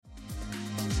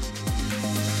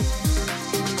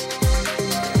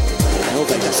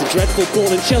That's a dreadful ball,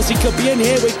 and Chelsea could be in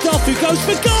here with Goff, who goes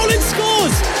for goal and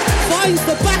scores! Finds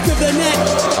the back of the net.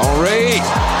 Henry!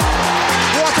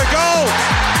 What a goal!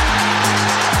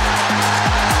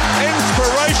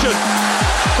 Inspiration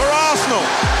for Arsenal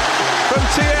from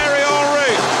Thierry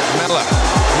Henry. Miller,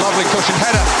 lovely cushion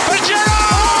header. For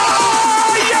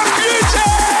Giroud! You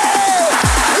beauty!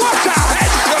 What a head,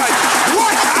 son!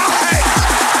 What a head!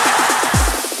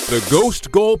 The Ghost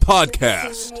Goal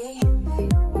Podcast.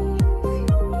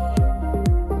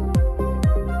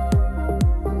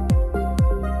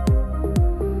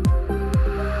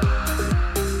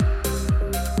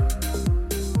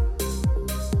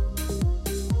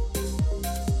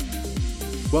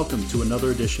 Welcome to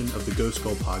another edition of the Ghost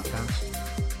Goal Podcast.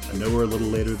 I know we're a little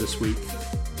later this week.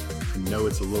 I know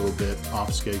it's a little bit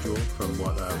off schedule from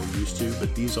what we're used to,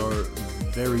 but these are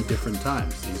very different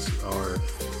times. These are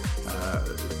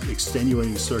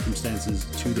extenuating circumstances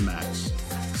to the max.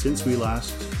 Since we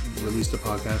last released a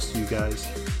podcast to you guys,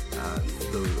 I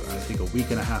think a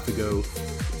week and a half ago,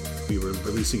 we were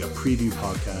releasing a preview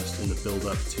podcast in the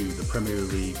build-up to the Premier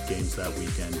League games that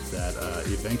weekend that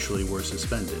eventually were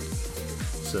suspended.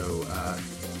 So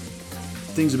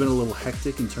things have been a little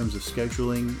hectic in terms of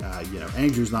scheduling.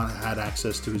 Andrew's not had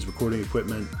access to his recording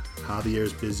equipment.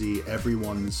 Javier's busy.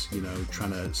 Everyone's,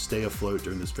 trying to stay afloat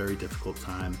during this very difficult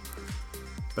time.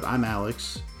 But I'm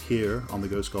Alex, here on the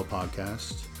Ghost Goal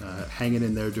Podcast, hanging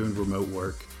in there doing remote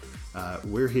work.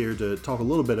 We're here to talk a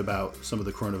little bit about some of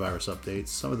the coronavirus updates.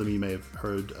 Some of them you may have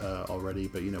heard already,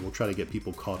 but we'll try to get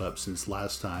people caught up since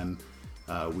last time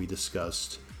we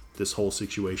discussed this whole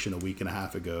situation a week and a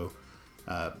half ago.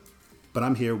 But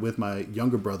I'm here with my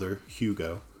younger brother,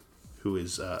 Hugo, who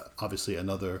is obviously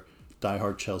another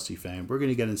diehard Chelsea fan. We're going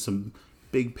to get in some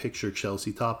big picture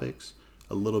Chelsea topics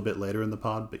a little bit later in the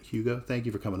pod. But Hugo, thank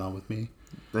you for coming on with me.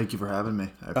 Thank you for having me.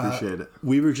 I appreciate it.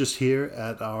 We were just here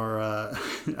at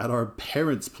our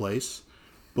parents' place,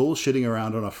 bullshitting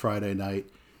around on a Friday night,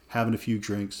 having a few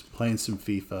drinks, playing some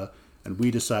FIFA, and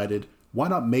we decided, why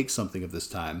not make something of this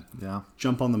time? Yeah.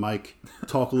 Jump on the mic,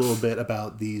 talk a little bit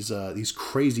about these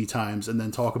crazy times, and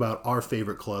then talk about our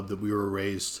favorite club that we were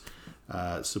raised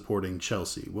supporting,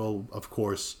 Chelsea. We'll, of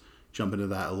course, jump into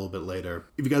that a little bit later.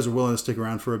 If you guys are willing to stick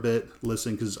around for a bit,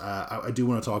 listen, because I do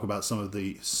want to talk about some of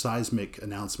the seismic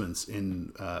announcements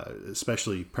in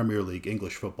especially Premier League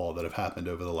English football that have happened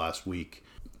over the last week.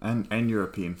 And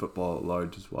European football at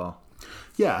large as well.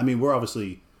 Yeah, we're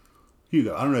obviously...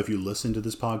 Hugo, I don't know if you listen to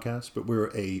this podcast, but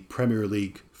we're a Premier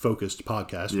League focused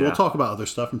podcast. Yeah. We'll talk about other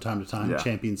stuff from time to time,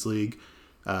 Champions League,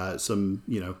 some,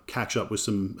 catch up with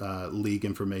some league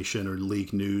information or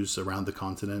league news around the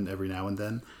continent every now and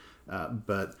then.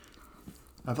 But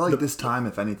I feel like this time,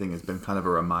 if anything, has been kind of a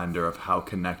reminder of how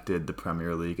connected the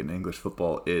Premier League and English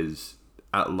football is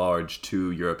at large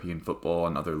to European football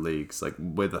and other leagues. Like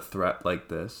with a threat like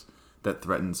this that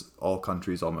threatens all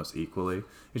countries almost equally,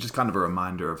 it's just kind of a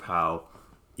reminder of how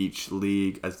each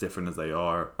league, as different as they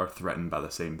are threatened by the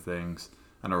same things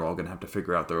and are all going to have to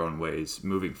figure out their own ways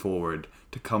moving forward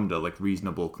to come to like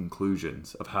reasonable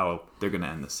conclusions of how they're going to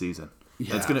end the season.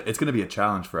 Yeah. It's gonna be a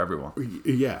challenge for everyone.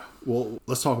 Yeah. Well,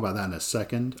 let's talk about that in a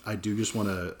second. I do just want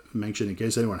to mention, in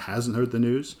case anyone hasn't heard the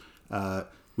news,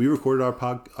 we recorded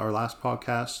our last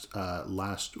podcast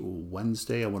last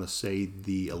Wednesday. I want to say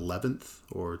the 11th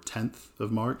or 10th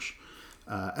of March.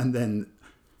 And then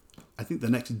I think the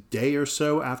next day or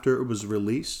so after it was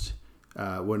released,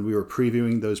 when we were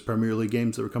previewing those Premier League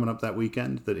games that were coming up that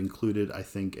weekend, that included, I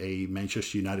think, a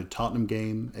Manchester United-Tottenham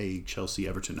game, a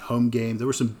Chelsea-Everton home game. There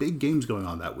were some big games going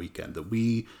on that weekend that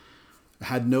we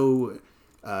had no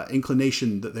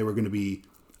inclination that they were going to be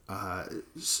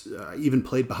even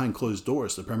played behind closed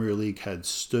doors. The Premier League had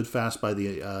stood fast by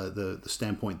the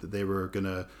standpoint that they were going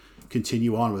to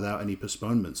continue on without any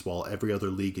postponements, while every other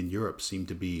league in Europe seemed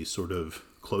to be sort of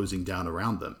closing down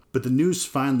around them. But the news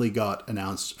finally got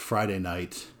announced Friday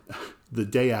night, the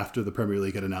day after the Premier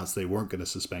League had announced they weren't going to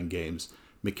suspend games.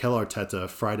 Mikel Arteta,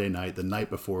 Friday night, the night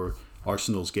before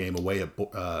Arsenal's game away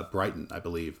at Brighton, I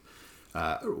believe,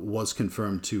 was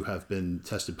confirmed to have been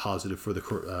tested positive for the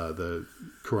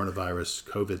coronavirus,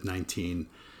 COVID-19.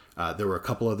 There were a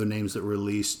couple other names that were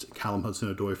released. Callum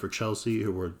Hudson-Odoi for Chelsea,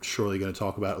 who we're surely going to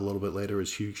talk about a little bit later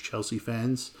as huge Chelsea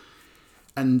fans.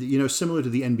 And, similar to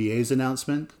the NBA's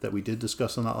announcement that we did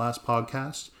discuss on that last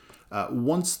podcast,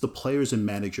 once the players and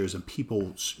managers and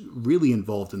people really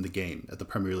involved in the game at the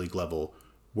Premier League level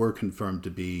were confirmed to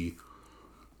be,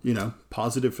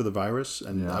 positive for the virus,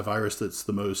 and a virus that's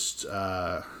the most,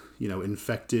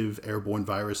 infective airborne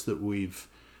virus that we've,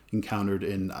 encountered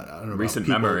in, I don't know, recent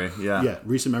about people. memory. Yeah,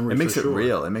 recent memory. It makes for it sure.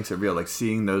 real. It makes it real. Like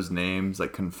seeing those names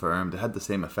like confirmed, it had the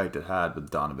same effect it had with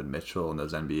Donovan Mitchell and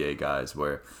those NBA guys,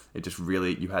 where it just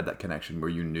really, you had that connection where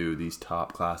you knew these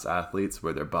top class athletes,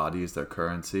 where their body is their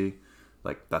currency,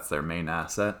 like that's their main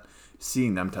asset.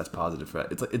 Seeing them test positive for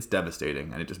it, it's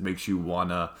devastating, and it just makes you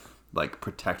wanna like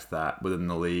protect that within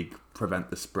the league, prevent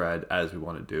the spread, as we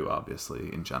want to do,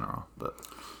 obviously, in general. But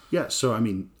yeah, so I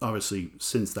mean, obviously,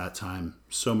 since that time,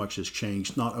 so much has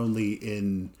changed, not only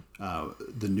in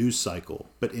the news cycle,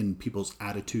 but in people's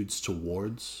attitudes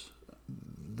towards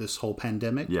this whole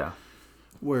pandemic. yeah,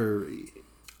 Where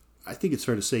I think it's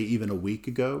fair to say, even a week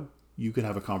ago, you could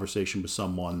have a conversation with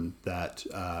someone that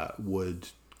would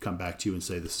come back to you and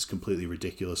say, this is completely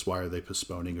ridiculous. Why are they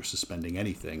postponing or suspending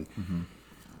anything? Mm-hmm.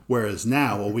 Whereas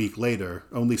now, a week later,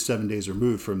 only 7 days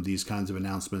removed from these kinds of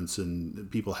announcements and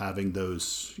people having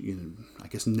those, I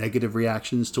guess, negative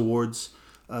reactions towards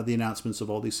the announcements of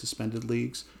all these suspended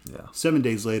leagues. Yeah. 7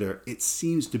 days later, it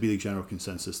seems to be the general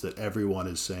consensus that everyone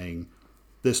is saying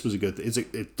this was a good thing. It's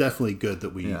definitely good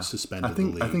that we suspended the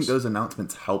leagues. I think those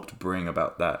announcements helped bring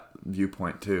about that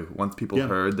viewpoint too. Once people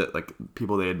heard that, like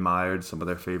people they admired, some of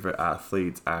their favorite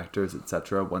athletes, actors,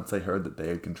 etc., once they heard that they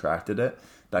had contracted it,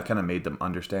 that kind of made them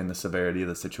understand the severity of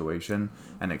the situation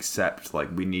and accept, like,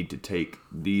 we need to take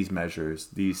these measures,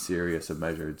 these serious of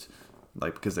measures,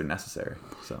 like, because they're necessary.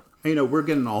 So, we're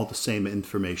getting all the same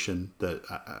information that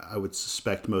I would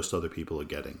suspect most other people are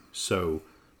getting. So,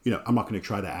 I'm not going to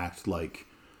try to act like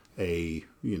a,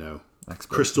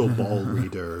 expert. Crystal ball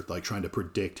reader, like trying to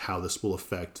predict how this will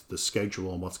affect the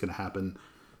schedule and what's going to happen.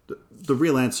 The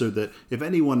real answer that if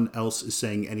anyone else is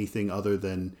saying anything other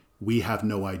than we have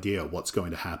no idea what's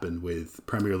going to happen with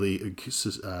Premier League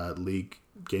league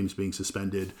games being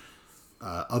suspended,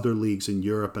 other leagues in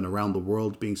Europe and around the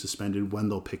world being suspended, when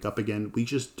they'll pick up again, we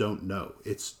just don't know.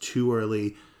 It's too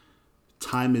early.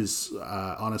 Time is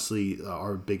honestly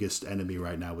our biggest enemy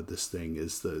right now with this thing,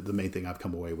 is the main thing I've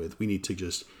come away with. We need to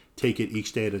just take it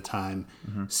each day at a time,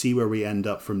 see where we end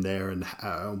up from there, and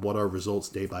what our results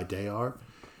day by day are.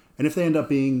 And if they end up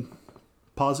being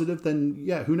positive, then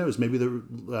who knows? Maybe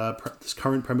this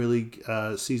current Premier League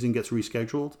season gets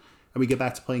rescheduled and we get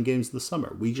back to playing games in the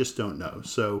summer. We just don't know.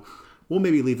 So we'll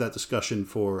maybe leave that discussion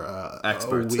for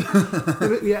experts. A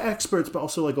week. Experts, but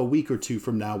also like a week or two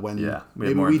from now when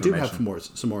maybe we do have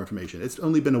some more information. It's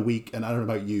only been a week, and I don't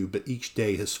know about you, but each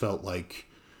day has felt like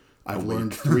I've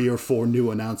learned 3 or 4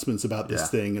 new announcements about this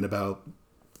thing and about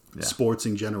sports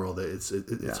in general. That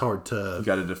it's hard to. You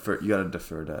got to defer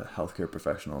to healthcare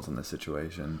professionals in this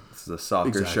situation. This is a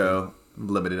soccer show,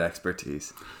 limited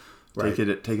expertise. Right.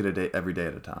 Take it a day, every day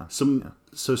at a time.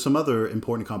 Some other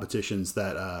important competitions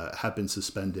that have been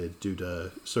suspended due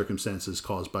to circumstances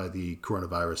caused by the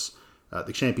coronavirus.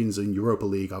 The Champions and Europa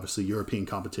League, obviously European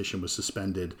competition, was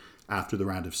suspended after the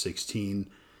round of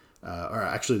 16. Or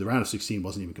actually, the round of 16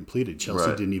 wasn't even completed. Chelsea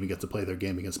didn't even get to play their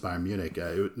game against Bayern Munich.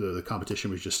 The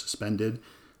competition was just suspended.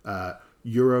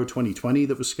 Euro 2020,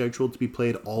 that was scheduled to be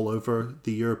played all over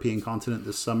the European continent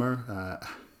this summer,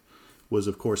 was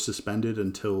of course suspended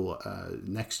until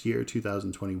next year,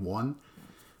 2021.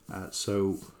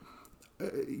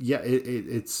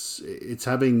 It's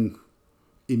having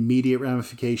immediate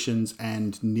ramifications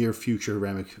and near future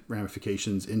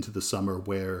ramifications into the summer,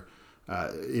 where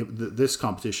this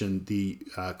competition, the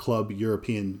Club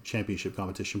European Championship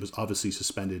competition, was obviously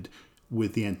suspended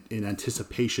in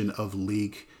anticipation of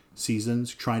league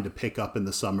seasons, trying to pick up in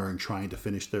the summer and trying to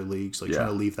finish their leagues, trying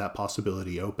to leave that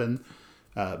possibility open.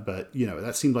 But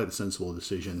that seemed like the sensible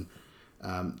decision.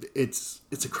 It's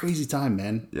a crazy time,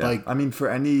 man. Yeah. I mean, for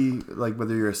any,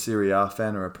 whether you're a Serie A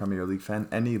fan or a Premier League fan,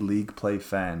 any league play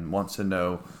fan wants to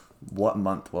know, what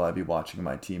month will I be watching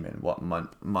my team in? What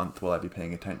month will I be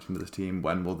paying attention to this team?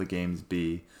 When will the games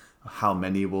be? How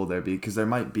many will there be? Because there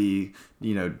might be,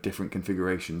 different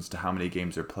configurations to how many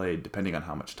games are played depending on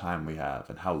how much time we have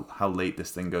and how late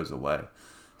this thing goes away.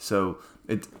 So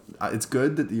it's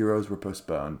good that the Euros were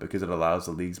postponed because it allows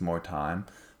the leagues more time.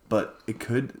 But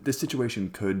this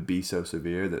situation could be so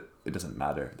severe that it doesn't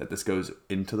matter, that this goes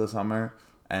into the summer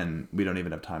and we don't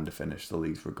even have time to finish the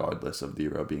leagues regardless of the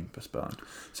Euro being postponed.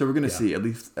 So we're going to see, at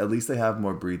least they have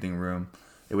more breathing room.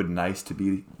 It would nice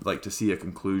to see a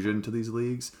conclusion to these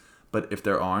leagues. But if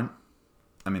there aren't,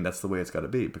 I mean, that's the way it's got to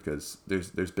be, because there's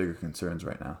bigger concerns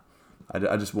right now.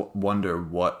 I just wonder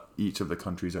what each of the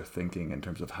countries are thinking in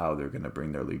terms of how they're going to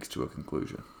bring their leagues to a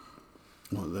conclusion.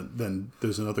 Well, then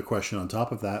there's another question on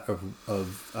top of that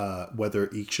of whether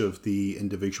each of the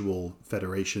individual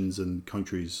federations and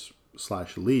countries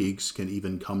 / leagues can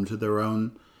even come to their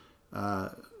own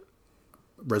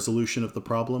resolution of the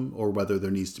problem, or whether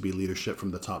there needs to be leadership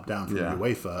from the top down from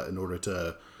UEFA in order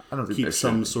to keep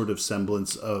some sort of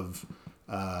semblance of,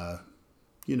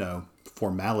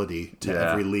 formality to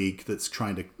every league that's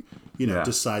trying to,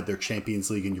 decide their Champions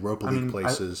League and Europa League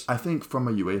places. I think from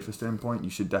a UEFA standpoint,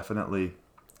 you should definitely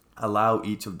allow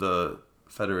each of the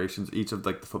federations, each of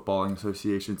like the footballing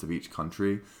associations of each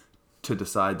country to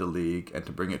decide the league and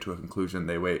to bring it to a conclusion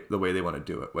the way they want to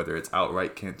do it, whether it's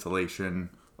outright cancellation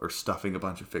or stuffing a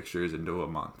bunch of fixtures into a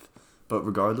month. But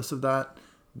regardless of that,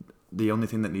 the only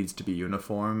thing that needs to be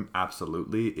uniform,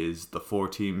 absolutely, is the 4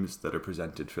 teams that are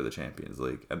presented for the Champions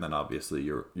League, and then obviously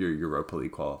your Europa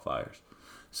League qualifiers.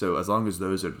 So as long as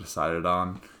those are decided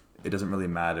on, it doesn't really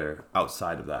matter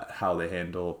outside of that how they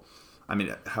handle. I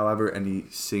mean, however any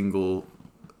single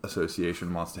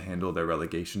association wants to handle their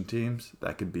relegation teams,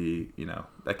 that could be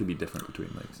different between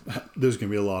leagues. There's going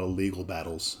to be a lot of legal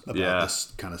battles about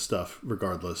this kind of stuff,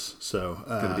 regardless. So it's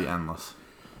going to be endless.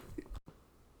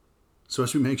 So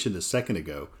as we mentioned a second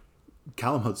ago,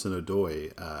 Callum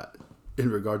Hudson-Odoi, in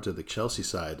regard to the Chelsea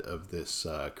side of this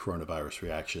coronavirus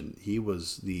reaction, he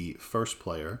was the first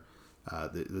player.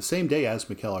 The same day as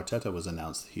Mikel Arteta was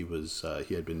announced, he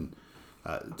had been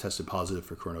tested positive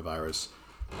for coronavirus.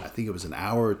 I think it was an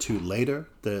hour or two later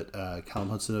that Callum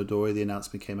Hudson-Odoi, the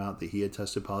announcement came out that he had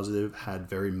tested positive, had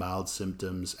very mild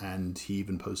symptoms, and he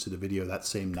even posted a video that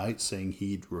same night saying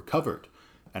he'd recovered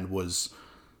and was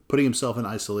putting himself in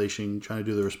isolation, trying to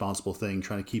do the responsible thing,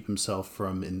 trying to keep himself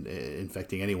from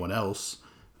infecting anyone else,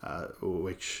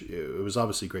 which it was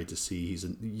obviously great to see. He's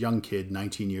a young kid,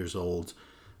 19 years old.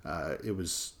 It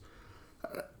was...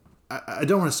 I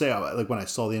don't want to say, like, when I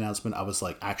saw the announcement, I was,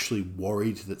 like, actually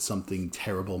worried that something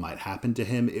terrible might happen to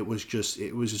him. It was just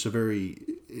a very...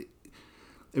 It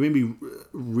made me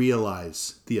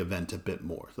realize the event a bit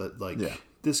more. That, like,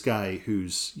 this guy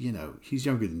who's, he's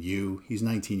younger than you. He's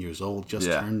 19 years old, just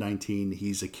turned 19.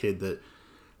 He's a kid that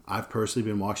I've personally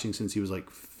been watching since he was, like,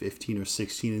 15 or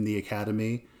 16 in the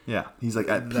academy. Yeah, he's like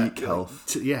at peak health.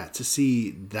 To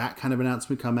see that kind of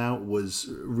announcement come out was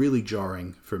really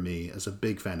jarring for me as a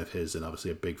big fan of his and obviously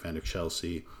a big fan of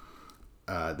Chelsea.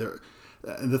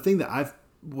 The thing that I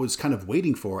was kind of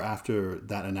waiting for after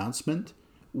that announcement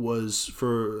was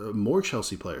for more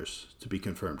Chelsea players to be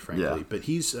confirmed, frankly. Yeah.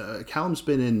 But Callum's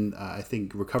been in, I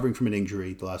think, recovering from an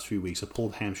injury the last few weeks, a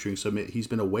pulled hamstring, so he's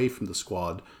been away from the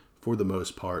squad for the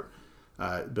most part.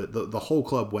 But the whole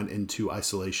club went into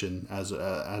isolation as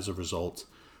a result.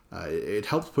 It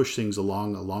helped push things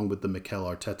along with the Mikel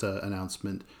Arteta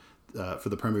announcement for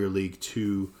the Premier League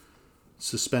to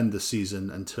suspend the season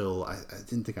until, I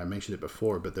didn't think I mentioned it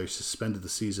before, but they suspended the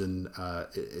season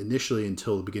initially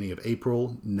until the beginning of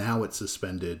April. Now it's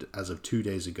suspended as of 2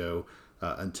 days ago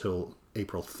until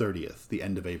April 30th, the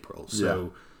end of April.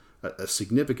 So a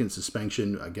significant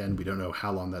suspension. Again, we don't know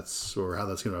how long that's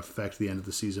going to affect the end of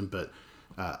the season, but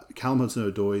Callum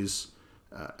Hudson-Odoi's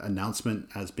announcement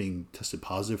as being tested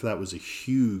positive for that was a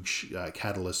huge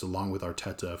catalyst, along with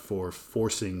Arteta, for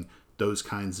forcing those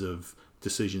kinds of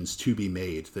decisions to be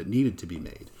made that needed to be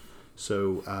made.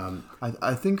 So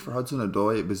I think for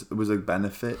Hudson-Odoi, it was a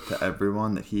benefit to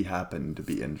everyone that he happened to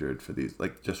be injured for these,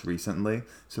 like, just recently.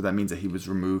 So that means that he was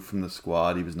removed from the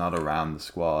squad. He was not around the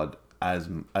squad as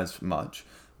much,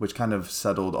 which kind of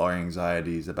settled our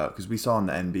anxieties about, because we saw in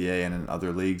the NBA and in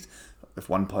other leagues, if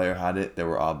one player had it, there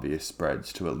were obvious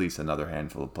spreads to at least another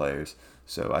handful of players.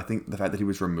 So I think the fact that he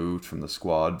was removed from the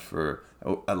squad for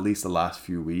at least the last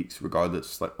few weeks,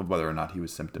 regardless of whether or not he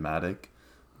was symptomatic,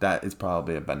 that is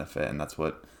probably a benefit, and that's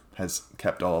what has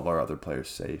kept all of our other players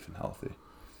safe and healthy.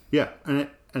 Yeah, and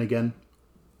again,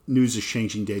 news is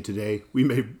changing day to day. We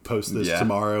may post this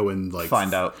tomorrow and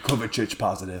find out Kovacic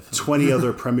positive. 20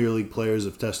 other Premier League players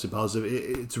have tested positive.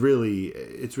 It's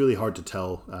really hard to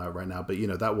tell right now. But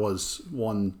that was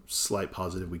one slight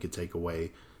positive we could take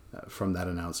away from that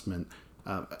announcement.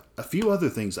 A few other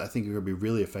things I think are going to be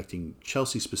really affecting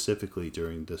Chelsea specifically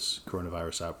during this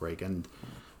coronavirus outbreak, and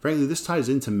frankly, this ties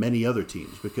into many other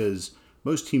teams because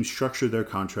most teams structure their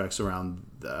contracts around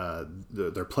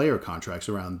their player contracts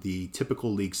around the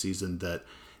typical league season that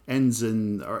ends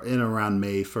in around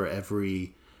May for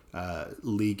every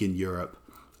league in Europe,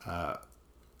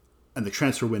 and the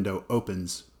transfer window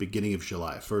opens beginning of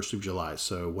July, 1st of July.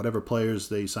 So whatever players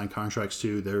they sign contracts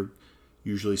to, they're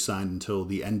usually signed until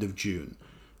the end of June.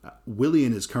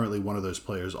 Willian is currently one of those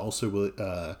players. Also,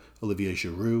 Olivier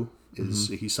Giroud.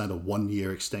 He signed a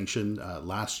 1-year extension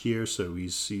last year, so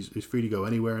he's free to go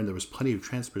anywhere, and there was plenty of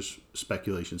transfer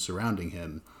speculation surrounding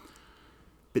him.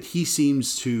 But he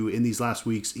seems to, in these last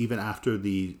weeks, even after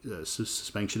the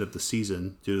suspension of the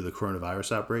season due to the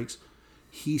coronavirus outbreaks,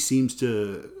 he seems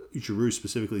to Giroud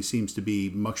specifically seems to be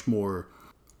much more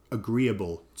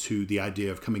agreeable to the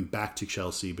idea of coming back to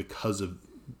Chelsea because of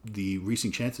the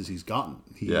recent chances he's gotten.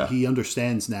 He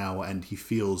understands now, and he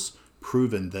feels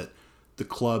proven that the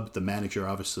club, the manager,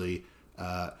 obviously,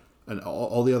 and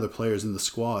all the other players in the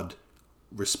squad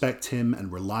respect him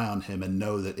and rely on him, and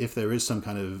know that if there is some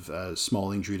kind of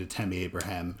small injury to Tammy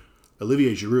Abraham,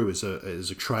 Olivier Giroud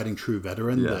is a tried and true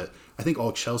veteran that I think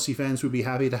all Chelsea fans would be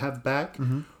happy to have back.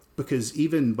 Mm-hmm. Because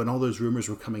even when all those rumors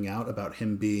were coming out about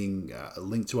him being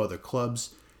linked to other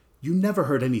clubs, you never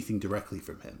heard anything directly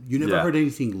from him. You never heard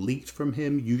anything leaked from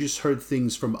him. You just heard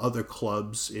things from other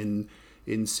clubs in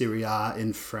Serie A,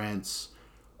 in France.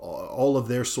 All of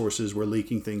their sources were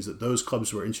leaking things that those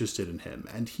clubs were interested in him.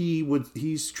 And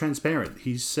he's transparent.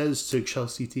 He says to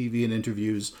Chelsea TV in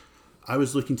interviews, I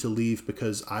was looking to leave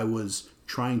because I was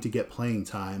trying to get playing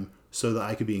time so that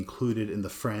I could be included in the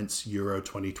France Euro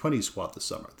 2020 squad this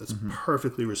summer. That's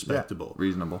perfectly respectable. Yeah,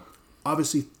 reasonable.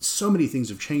 Obviously, so many things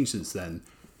have changed since then.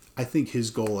 I think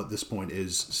his goal at this point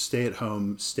is stay at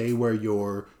home, stay where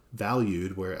you're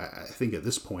valued, where I think at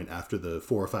this point, after the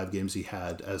 4 or 5 games he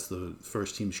had as the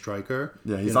first team striker...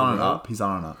 Yeah, he's on and up. He's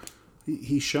on and up.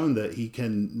 He's shown that he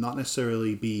can not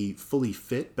necessarily be fully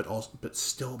fit, but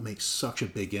still make such a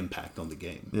big impact on the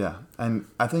game. Yeah, and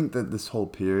I think that this whole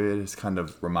period has kind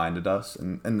of reminded us,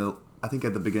 I think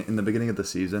in the beginning of the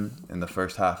season, in the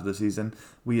first half of the season,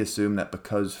 we assumed that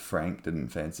because Frank didn't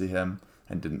fancy him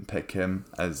and didn't pick him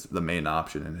as the main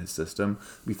option in his system,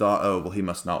 we thought, oh, well, he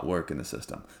must not work in the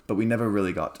system. But we never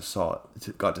really got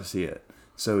to see it.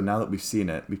 So now that we've seen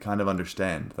it, we kind of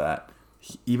understand that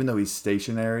even though he's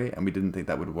stationary and we didn't think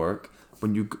that would work,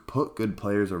 when you put good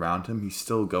players around him, he's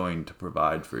still going to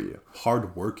provide for you.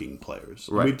 Hard-working players.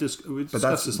 Right. We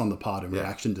discussed this on the pod in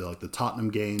reaction to like the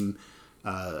Tottenham game,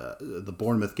 the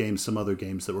Bournemouth game, some other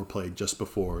games that were played just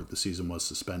before the season was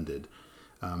suspended.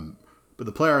 But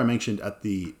the player I mentioned at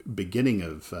the beginning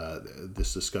of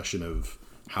this discussion of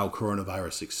how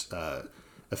coronavirus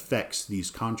affects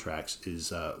these contracts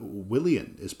is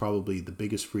Willian is probably the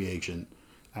biggest free agent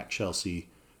at Chelsea.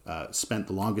 Spent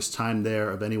the longest time there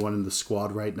of anyone in the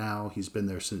squad right now. He's been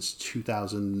there since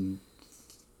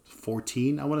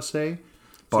 2014, I want to say.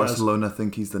 Barcelona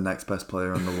think he's the next best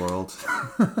player in the world.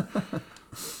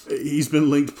 He's been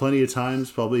linked plenty of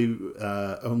times, probably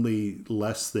only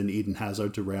less than Eden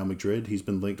Hazard to Real Madrid. He's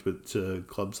been linked to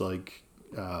clubs like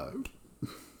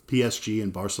PSG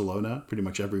and Barcelona pretty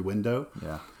much every window.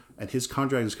 Yeah. And his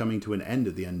contract is coming to an end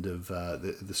at the end of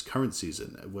this current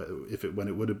season. When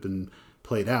it would have been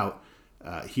played out,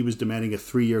 he was demanding a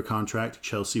 3-year contract.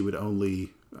 Chelsea would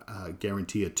only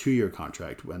guarantee a 2-year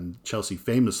contract, when Chelsea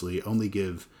famously only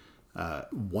give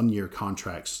 1-year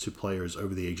contracts to players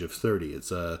over the age of 30.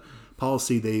 It's a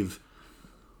policy they've,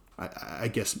 I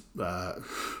guess,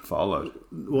 followed.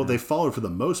 Well, they followed for the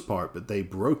most part, but they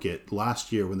broke it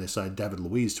last year when they signed David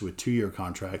Luiz to a 2-year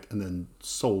contract and then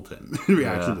sold him in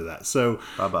reaction to that. So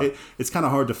it's kind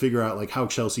of hard to figure out like how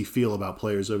Chelsea feel about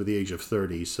players over the age of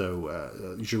 30. So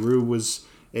Giroud was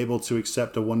able to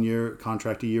accept a 1-year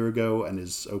contract a year ago and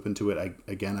is open to it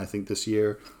again, I think, this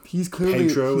year. He's clearly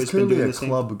a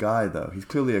club guy, though. He's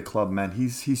clearly a club man.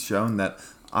 He's shown that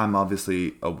I'm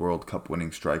obviously a World Cup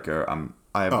winning striker.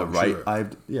 I have the right.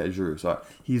 Giroud. Sorry,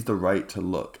 he's the right to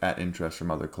look at interest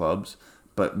from other clubs.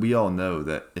 But we all know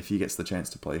that if he gets the chance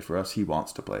to play for us, he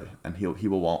wants to play, and he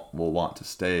will want to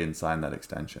stay and sign that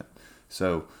extension.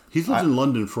 So he's lived in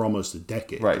London for almost a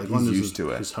decade. Right, he's used to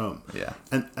it. His home. Yeah,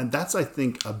 and that's, I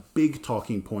think, a big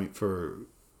talking point for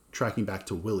tracking back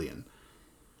to Willian.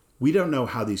 We don't know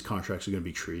how these contracts are going to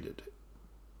be treated.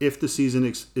 If the season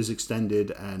is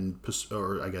extended and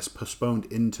postponed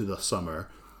into the summer,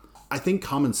 I think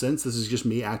common sense, this is just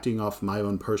me acting off my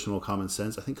own personal common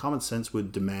sense, I think common sense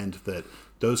would demand that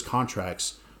those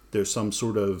contracts, there's some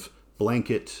sort of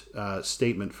blanket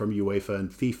statement from UEFA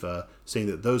and FIFA saying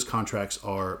that those contracts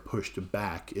are pushed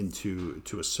back into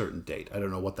a certain date. I don't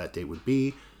know what that date would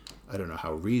be. I don't know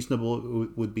how reasonable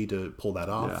it would be to pull that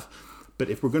off. Yeah. But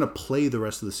if we're going to play the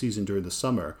rest of the season during the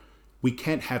summer, we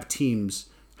can't have teams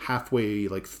halfway,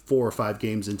 like 4 or 5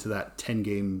 games into that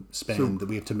 10-game span that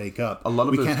we have to make up.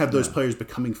 We can't have those players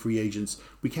becoming free agents.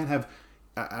 We can't have,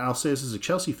 and I'll say this as a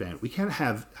Chelsea fan, we can't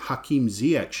have Hakim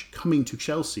Ziyech coming to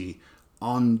Chelsea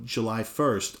on July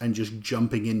 1st and just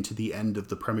jumping into the end of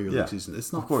the Premier League season.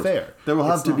 It's not fair. There will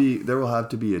have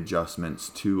to be adjustments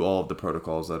to all of the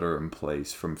protocols that are in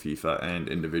place from FIFA and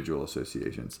individual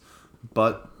associations.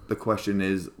 But the question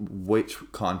is, which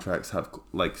contracts have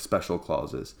like special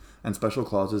clauses? And special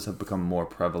clauses have become more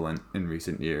prevalent in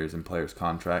recent years in players'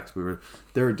 contracts.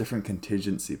 There are different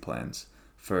contingency plans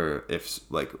for if,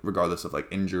 like, regardless of like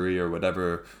injury or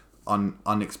whatever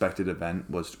unexpected event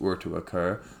were to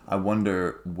occur. I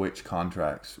wonder which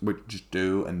contracts, which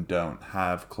do and don't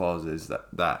have clauses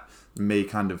that may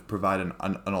kind of provide an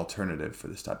alternative for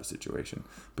this type of situation.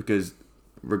 Because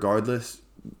regardless,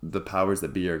 the powers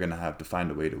that be are going to have to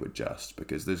find a way to adjust,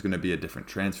 because there's going to be a different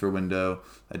transfer window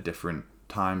at different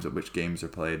times at which games are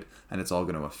played, and it's all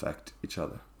going to affect each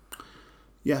other.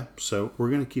 Yeah, so we're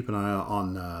going to keep an eye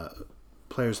on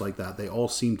players like that. They all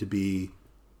seem to be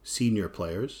senior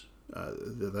players.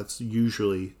 That's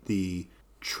usually the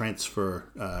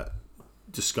transfer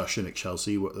discussion at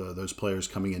Chelsea. Those players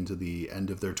coming into the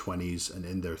end of their 20s and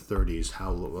in their 30s.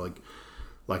 How,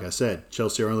 like I said,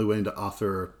 Chelsea are only willing to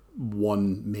offer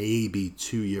 1, maybe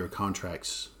 2-year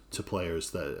contracts to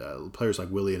players players like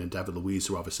Willian and David Luiz,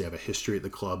 who obviously have a history at the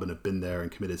club and have been there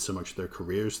and committed so much of their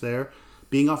careers there.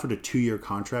 Being offered a 2-year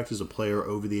contract as a player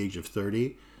over the age of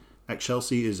 30 at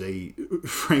Chelsea is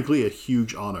frankly a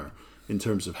huge honor in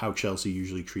terms of how Chelsea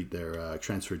usually treat their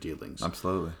transfer dealings.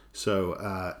 Absolutely.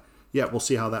 So, yeah, we'll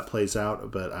see how that plays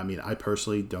out. But, I mean, I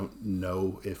personally don't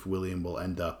know if Willian will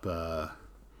end up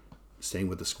staying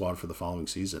with the squad for the following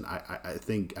season. I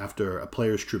think after a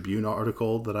Players' Tribune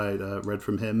article that I read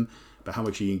from him about how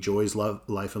much he enjoys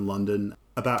life in London,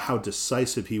 about how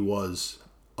decisive he was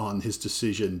on his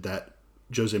decision that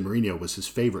Jose Mourinho was his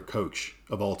favorite coach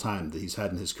of all time that he's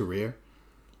had in his career.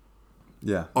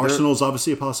 Yeah, Arsenal's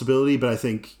obviously a possibility, but I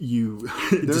think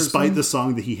despite the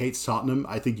song that he hates Tottenham,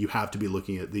 I think you have to be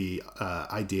looking at the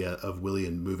idea of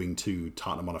Willian moving to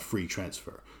Tottenham on a free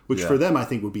transfer, which for them I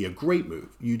think would be a great move.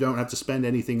 You don't have to spend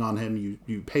anything on him.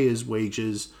 You pay his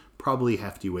wages, probably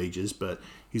hefty wages, but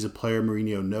he's a player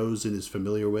Mourinho knows and is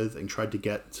familiar with and tried to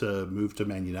get to move to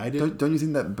Man United. Don't you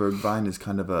think that Bergwijn is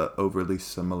kind of a overly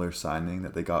similar signing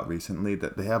that they got recently?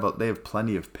 That they have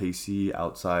plenty of pacey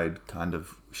outside kind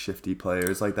of shifty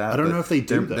players like that. I don't know if they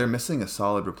do. They're missing a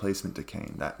solid replacement to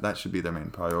Kane. That should be their main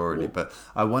priority. But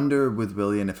I wonder with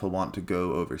Willian if he'll want to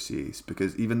go overseas,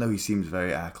 because even though he seems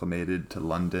very acclimated to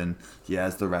London, he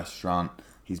has the restaurant.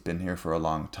 He's been here for a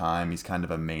long time. He's kind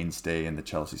of a mainstay in the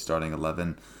Chelsea starting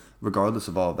 11. Regardless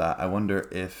of all of that, I wonder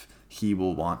if he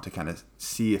will want to kind of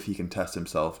see if he can test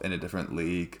himself in a different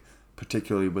league,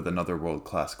 particularly with another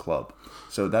world-class club.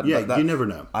 So you never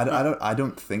know. I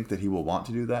don't think that he will want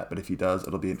to do that, but if he does,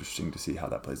 it'll be interesting to see how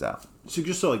that plays out. So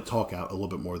just to talk out a little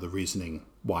bit more of the reasoning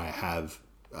why I have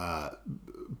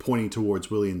pointing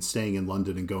towards Willian staying in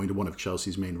London and going to one of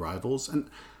Chelsea's main rivals, and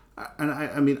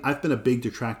I mean, I've been a big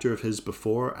detractor of his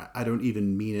before. I don't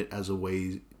even mean it as a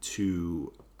way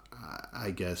to, I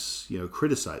guess,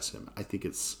 criticize him. I think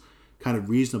it's kind of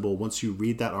reasonable once you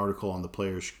read that article on the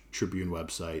Players' Tribune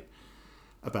website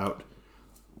about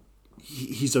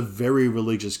he's a very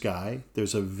religious guy.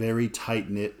 There's a very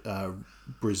tight-knit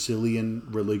Brazilian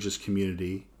religious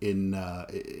community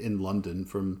in London,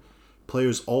 from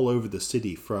players all over the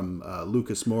city, from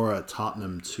Lucas Moura at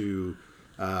Tottenham to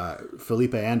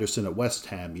Felipe Anderson at West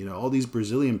Ham. All these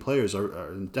Brazilian players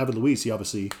are David Luiz, he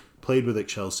obviously played with at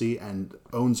Chelsea and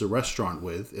owns a restaurant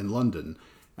with in London.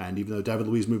 And even though David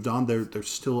Luiz moved on, they're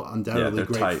still undoubtedly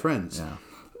great tight friends. Yeah.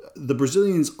 The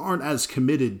Brazilians aren't as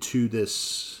committed to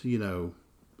this, English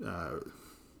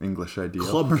ideal.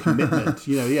 Club commitment.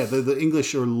 The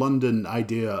English or London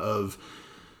idea of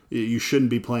you shouldn't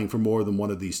be playing for more than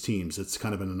one of these teams. It's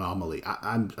kind of an anomaly.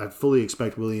 I fully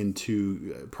expect Willian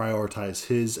to prioritize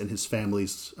his and his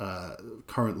family's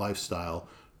current lifestyle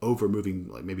over moving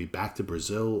maybe back to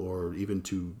Brazil or even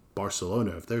to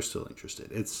Barcelona if they're still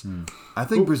interested. I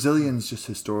think Brazilians just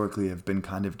historically have been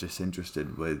kind of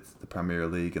disinterested with the Premier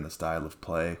League and the style of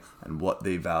play and what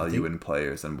they value in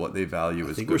players and what they value as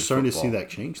good. I think we're starting football. to see that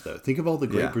change, though. Think of all the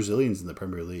great Brazilians in the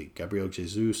Premier League. Gabriel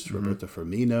Jesus, Roberto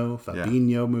Firmino,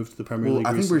 Fabinho moved to the Premier League I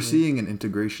think recently. we're seeing an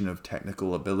integration of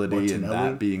technical ability Martinelli.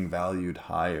 and that being valued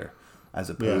higher, as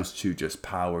opposed to just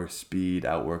power, speed,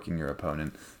 outworking your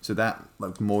opponent. So that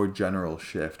more general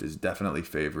shift is definitely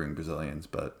favoring Brazilians,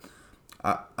 but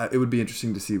it would be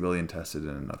interesting to see Willian tested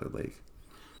in another league.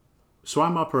 So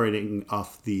I'm operating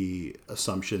off the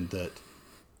assumption that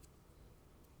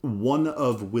one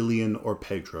of Willian or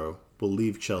Pedro will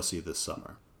leave Chelsea this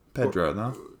summer. Pedro,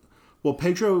 no? Well,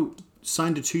 Pedro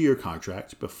signed a 2-year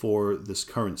contract before this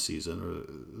current season, or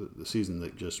the season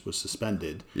that just was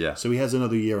suspended. Yeah. So he has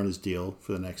another year on his deal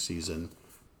for the next season.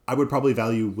 I would probably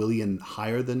value Willian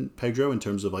higher than Pedro in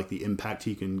terms of the impact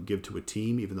he can give to a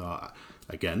team, even though,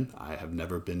 again, I have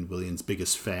never been Willian's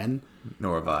biggest fan.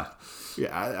 Nor have I.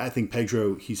 Yeah, I think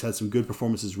Pedro, he's had some good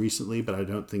performances recently, but I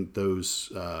don't think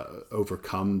those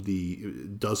overcome the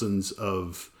dozens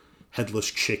of headless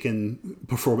chicken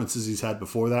performances he's had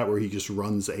before that, where he just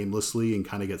runs aimlessly and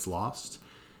kind of gets lost.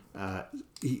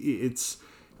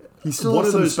 He still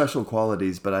has some special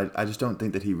qualities, but I just don't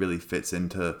think that he really fits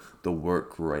into the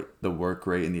work rate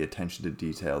and the attention to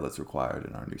detail that's required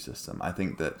in our new system. I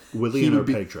think that Willian or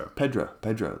Pedro?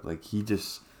 Pedro, like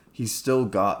he's still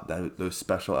got those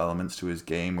special elements to his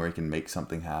game where he can make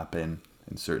something happen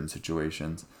in certain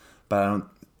situations, but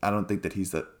I don't think that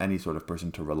he's any sort of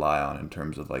person to rely on in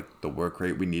terms of like the work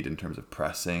rate we need in terms of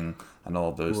pressing and all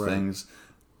of those things.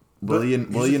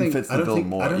 Willian fits the bill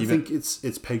more. I don't think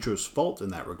it's Pedro's fault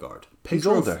in that regard. He's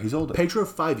older. Pedro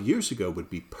 5 years ago would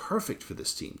be perfect for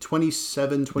this team.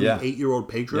 27, 28-year-old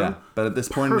Pedro. Yeah, but at this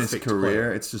point in his career,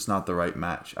 player. It's just not the right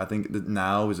match. I think that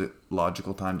now is a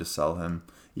logical time to sell him,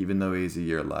 even though he has a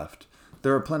year left.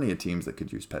 There are plenty of teams that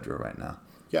could use Pedro right now.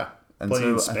 Yeah, and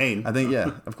playing in Spain. I think,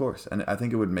 yeah, of course. And I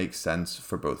think it would make sense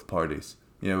for both parties.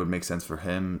 It would make sense for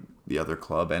him, the other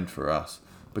club, and for us,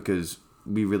 because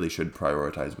we really should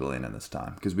prioritize Willian in this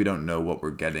time because we don't know what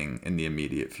we're getting in the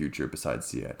immediate future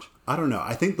besides Ziyech. I don't know.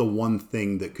 I think the one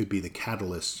thing that could be the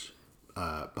catalyst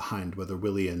behind whether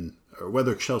Willian or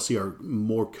whether Chelsea are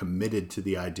more committed to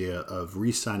the idea of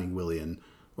re-signing Willian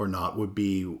or not would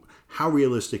be how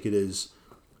realistic it is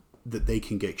that they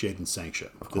can get Jadon Sancho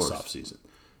this offseason.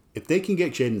 If they can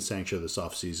get Jadon Sancho this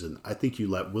offseason, I think you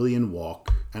let Willian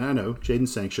walk. And I know Jadon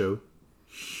Sancho,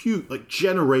 huge, like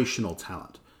generational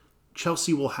talent.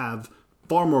 Chelsea will have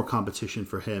far more competition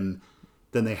for him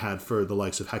than they had for the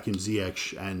likes of Hakim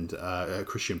Ziyech and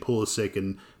Christian Pulisic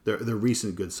and their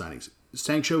recent good signings.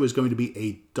 Sancho is going to be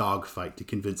a dogfight to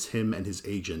convince him and his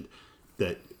agent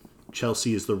that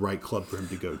Chelsea is the right club for him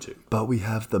to go to. But we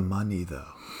have the money,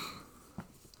 though.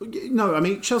 No, I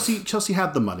mean, Chelsea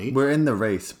have the money. We're in the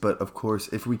race, but of course,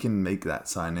 if we can make that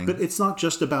signing... But it's not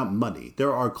just about money.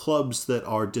 There are clubs that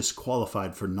are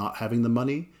disqualified for not having the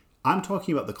money. I'm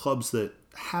talking about the clubs that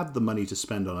have the money to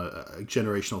spend on a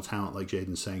generational talent like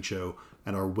Jadon Sancho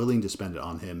and are willing to spend it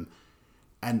on him,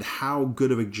 and how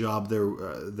good of a job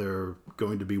they're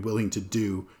going to be willing to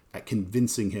do at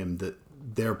convincing him that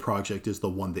their project is the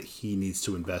one that he needs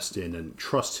to invest in and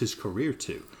trust his career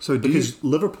to. So because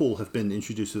Liverpool have been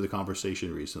introduced to the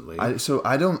conversation recently.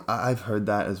 I've heard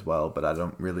that as well, but I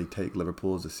don't really take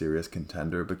Liverpool as a serious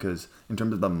contender because in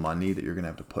terms of the money that you're going to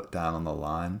have to put down on the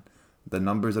line, the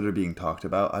numbers that are being talked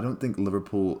about, I don't think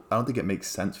it makes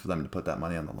sense for them to put that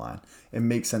money on the line. It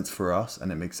makes sense for us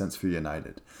and it makes sense for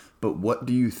United. But what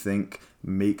do you think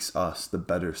makes us the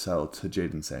better sell to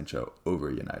Jadon Sancho over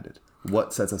United?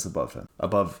 What sets us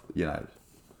above United?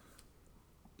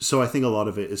 So I think a lot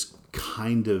of it is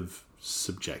kind of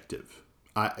subjective.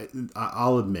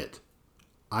 I'll admit,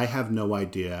 I have no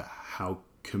idea how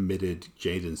committed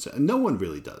Jadon Sancho, no one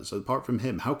really does, apart from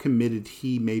him, how committed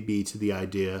he may be to the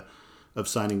idea of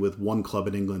signing with one club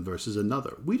in England versus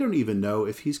another. We don't even know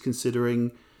if he's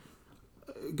considering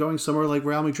going somewhere like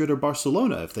Real Madrid or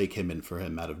Barcelona if they came in for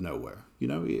him out of nowhere.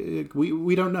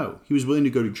 We don't know. He was willing to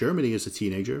go to Germany as a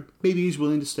teenager. Maybe he's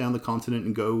willing to stay on the continent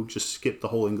and go just skip the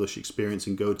whole English experience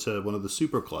and go to one of the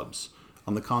super clubs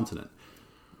on the continent.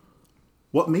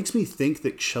 What makes me think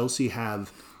that Chelsea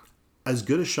have as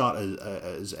good a shot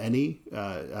as any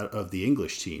of the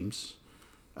English teams,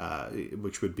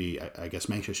 which would be, I guess,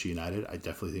 Manchester United. I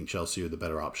definitely think Chelsea are the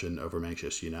better option over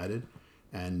Manchester United.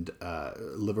 And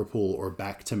Liverpool, or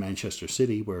back to Manchester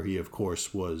City, where he, of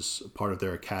course, was part of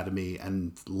their academy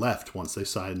and left once they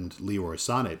signed Leroy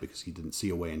Sané because he didn't see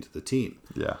a way into the team.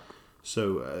 Yeah.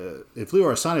 So if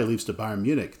Leroy Sané leaves to Bayern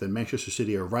Munich, then Manchester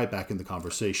City are right back in the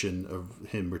conversation of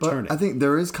him returning. But I think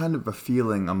there is kind of a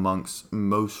feeling amongst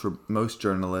most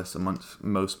journalists, amongst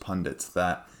most pundits,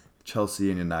 that Chelsea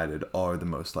and United are the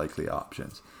most likely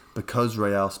options. Because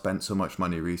Real spent so much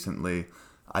money recently,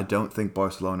 I don't think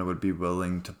Barcelona would be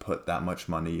willing to put that much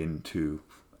money into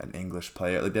an English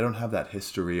player. Like, they don't have that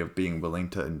history of being willing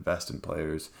to invest in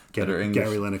players that are English.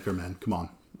 Gary Lineker, man, come on.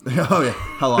 Oh yeah,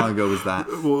 how long ago was that?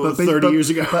 Well, 30 years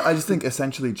ago. But I just think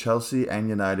essentially Chelsea and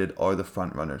United are the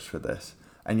front runners for this.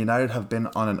 And United have been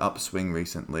on an upswing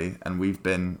recently, and we've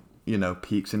been,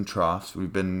 peaks and troughs.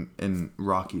 We've been in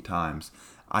rocky times.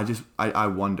 I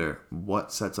wonder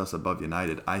what sets us above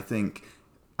United. I think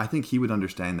he would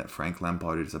understand that Frank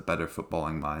Lampard is a better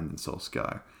footballing mind than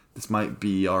Solskjaer. This might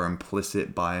be our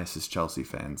implicit bias as Chelsea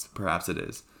fans. Perhaps it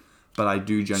is. But I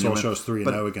do genuinely... Solskjaer's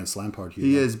 3-0 against Lampard.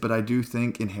 He is, but I do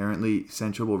think inherently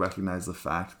Sancho will recognize the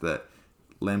fact that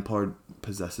Lampard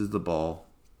possesses the ball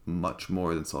much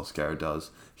more than Solskjaer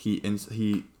does. He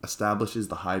establishes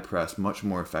the high press much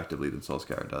more effectively than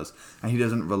Solskjaer does. And he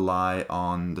doesn't rely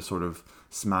on the sort of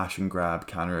smash and grab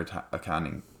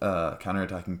counterattacking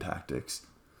tactics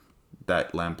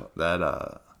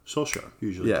that Solskjaer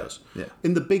usually does. Yeah.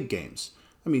 In the big games,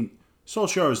 I mean,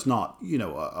 Solskjaer is not,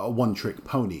 a one-trick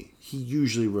pony. He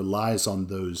usually relies on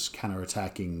those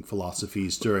counter-attacking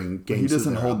philosophies during games. He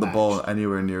doesn't that hold the outmatched. ball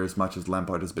anywhere near as much as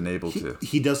Lampard has been able to.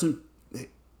 He doesn't.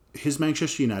 His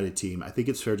Manchester United team, I think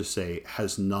it's fair to say,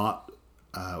 has not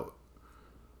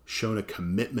shown a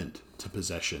commitment to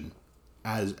possession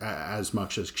as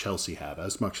much as Chelsea have,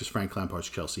 as much as Frank Lampard's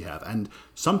Chelsea have. And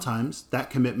sometimes that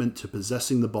commitment to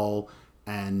possessing the ball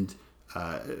and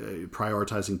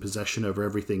prioritizing possession over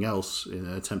everything else in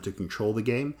an attempt to control the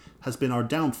game has been our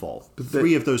downfall.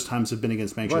 Three of those times have been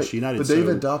against Manchester United. But they've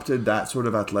adopted that sort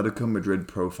of Atletico Madrid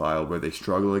profile where they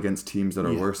struggle against teams that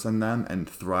are worse than them and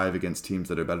thrive against teams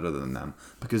that are better than them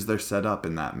because they're set up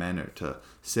in that manner to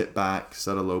sit back,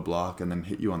 set a low block, and then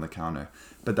hit you on the counter.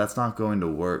 But that's not going to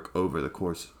work over the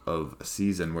course of a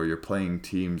season where you're playing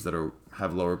teams that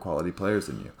have lower quality players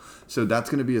than you. So that's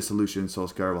going to be a solution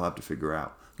Solskjaer will have to figure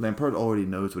out. Lampard already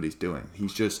knows what he's doing.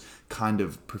 He's just kind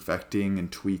of perfecting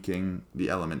and tweaking the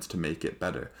elements to make it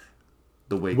better.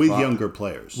 With younger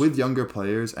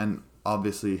players and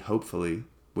obviously, hopefully,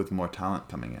 with more talent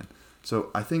coming in.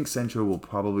 So I think Sancho will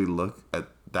probably look at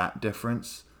that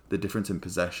difference, the difference in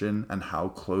possession and how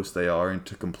close they are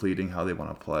into completing how they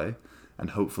want to play,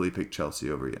 and hopefully pick Chelsea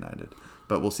over United.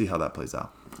 But we'll see how that plays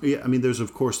out. Yeah, I mean, there's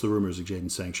of course the rumors that Jadon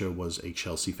Sancho was a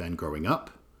Chelsea fan growing up.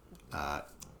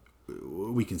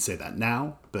 We can say that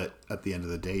now, but at the end of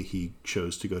the day, he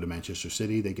chose to go to Manchester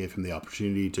City. They gave him the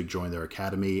opportunity to join their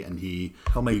academy, and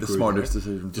he'll make the smartest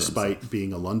decision. Despite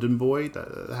being a London boy,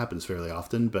 that happens fairly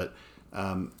often. But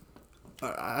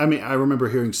I mean, I remember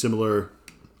hearing similar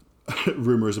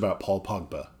rumors about Paul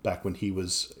Pogba back when he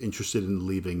was interested in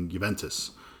leaving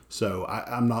Juventus. So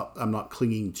I'm not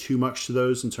clinging too much to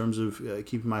those in terms of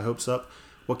keeping my hopes up.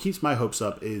 What keeps my hopes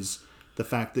up is the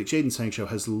fact that Jadon Sancho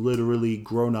has literally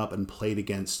grown up and played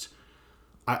against,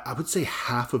 I would say,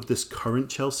 half of this current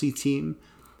Chelsea team,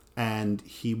 and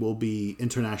he will be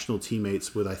international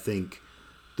teammates with, I think,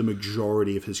 the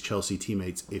majority of his Chelsea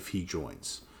teammates if he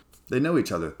joins. They know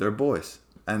each other. They're boys.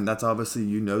 And that's obviously,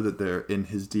 that they're in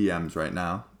his DMs right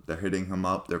now. They're hitting him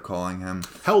up. They're calling him.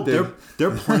 Hell,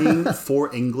 they're playing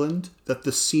for England at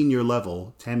the senior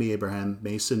level. Tammy Abraham,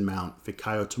 Mason Mount,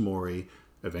 Fikayo Tomori.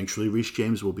 Eventually, Reece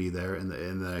James will be there in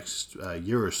the next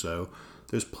year or so.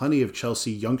 There's plenty of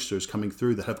Chelsea youngsters coming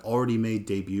through that have already made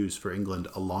debuts for England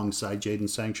alongside Jadon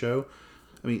Sancho.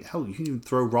 I mean, hell, you can even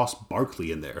throw Ross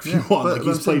Barkley in there if you want.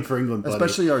 He's played for England, buddy.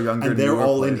 Especially our younger, and they're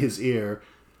all in his ear,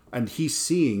 and he's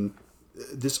seeing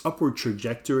this upward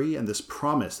trajectory and this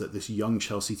promise that this young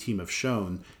Chelsea team have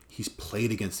shown. He's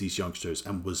played against these youngsters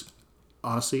and was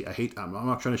honestly, I'm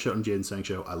not trying to shut on Jadon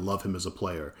Sancho. I love him as a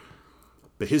player.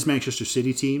 But his Manchester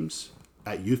City teams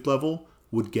at youth level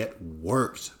would get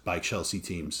worked by Chelsea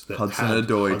teams.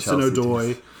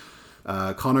 Hudson-Odoi,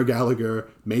 Conor Gallagher,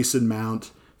 Mason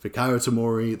Mount, Fikayo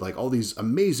Tomori, like all these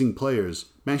amazing players.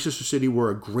 Manchester City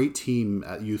were a great team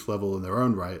at youth level in their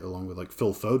own right, along with like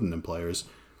Phil Foden and players.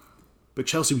 But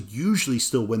Chelsea would usually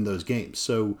still win those games.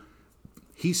 So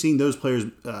he's seeing these players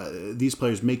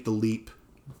make the leap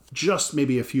just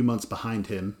maybe a few months behind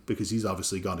him because he's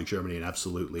obviously gone to Germany and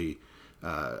absolutely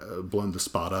blown the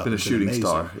spot up. Been a shooting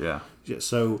star, yeah.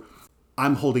 So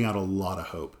I'm holding out a lot of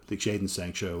hope that Jadon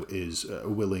Sancho is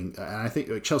willing, and I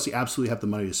think Chelsea absolutely have the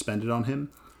money to spend it on him.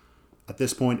 At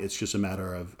this point, it's just a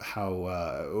matter of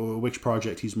which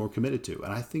project he's more committed to,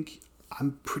 and I think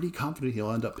I'm pretty confident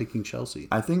he'll end up picking Chelsea.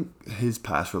 I think his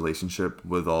past relationship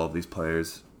with all of these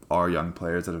players are young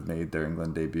players that have made their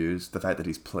England debuts. The fact that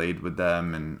he's played with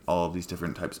them and all of these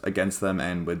different types against them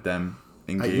and with them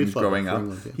in games growing up.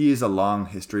 England, yeah. He has a long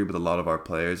history with a lot of our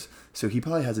players, so he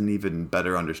probably has an even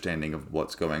better understanding of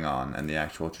what's going on and the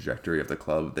actual trajectory of the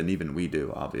club than even we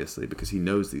do, obviously, because he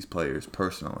knows these players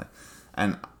personally.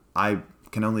 And I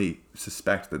can only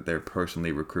suspect that they're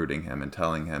personally recruiting him and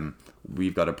telling him,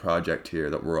 we've got a project here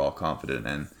that we're all confident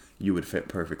in. You would fit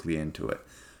perfectly into it.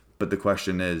 But the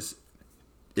question is,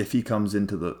 if he comes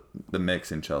into the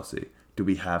mix in Chelsea, do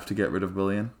we have to get rid of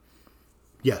Willian?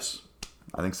 Yes.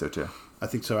 I think so too. I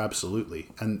think so, absolutely.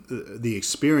 And the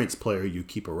experienced player you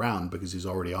keep around because he's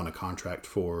already on a contract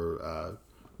for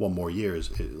 1 more year,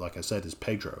 like I said, is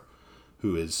Pedro,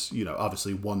 who is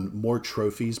obviously won more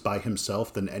trophies by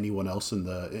himself than anyone else in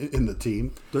the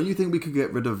team. Don't you think we could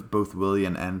get rid of both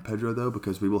Willian and Pedro though?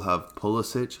 Because we will have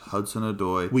Pulisic,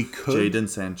 Hudson-Odoi, Jadon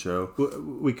Sancho.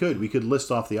 We could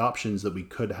list off the options that we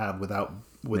could have without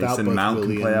Mason both Mount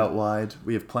Willian. Can play out wide.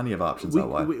 We have plenty of options out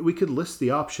wide. We could list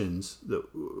the options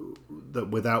that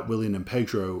without Willian and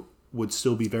Pedro would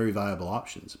still be very viable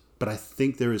options. But I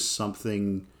think there is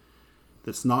something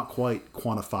that's not quite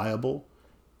quantifiable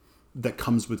that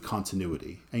comes with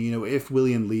continuity. And, if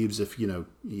Willian leaves, if,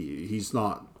 he's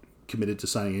not committed to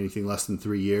signing anything less than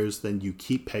 3 years, then you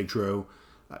keep Pedro.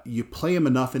 You play him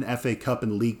enough in FA Cup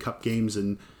and League Cup games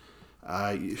and,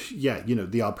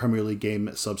 the odd Premier League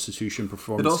game substitution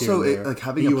performance. It also, here and there.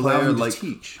 having a player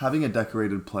having a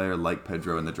decorated player like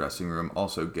Pedro in the dressing room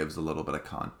also gives a little bit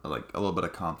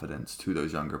of confidence to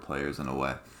those younger players in a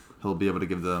way. He'll be able to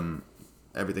give them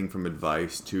everything from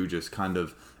advice to just kind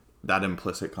of that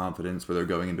implicit confidence where they're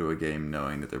going into a game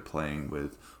knowing that they're playing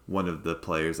with one of the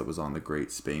players that was on the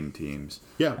great Spain teams.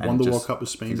 Yeah, won the World Cup with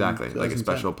Spain. Exactly, like a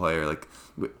special player. Like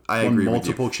I agree with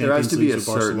you. There has to be a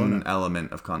certain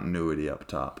element of continuity up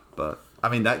top, but I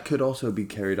mean that could also be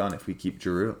carried on if we keep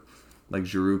Giroud. Like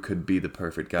Giroud could be the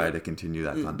perfect guy to continue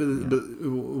that continuity. But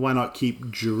why not keep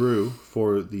Giroud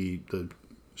for the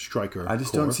striker? I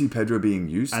just don't see Pedro being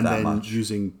used and that then much.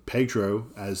 Using Pedro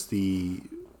as the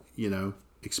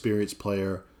experienced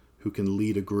player who can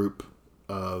lead a group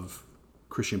of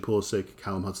Christian Pulisic,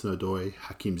 Callum Hudson-Odoi,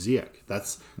 Hakim Ziyech.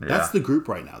 That's the group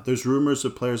right now. There's rumors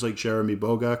of players like Jeremy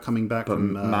Boga coming back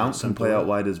from Mount can play out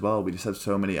wide as well. We just have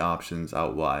so many options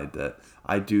out wide that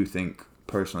I do think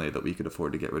personally that we could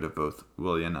afford to get rid of both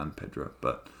Willian and Pedro.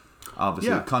 But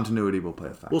obviously, continuity will play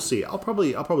a factor. We'll see. I'll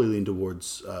probably lean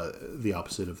towards the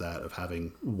opposite of that, of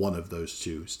having one of those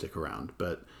two stick around.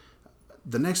 But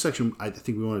the next section, I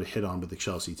think we wanted to hit on with the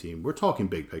Chelsea team. We're talking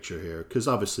big picture here because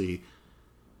obviously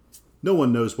no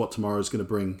one knows what tomorrow is going to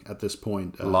bring at this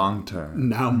point. Long term.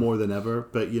 Now more than ever.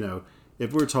 But,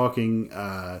 if we're talking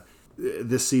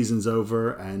this season's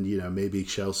over and, maybe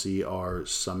Chelsea are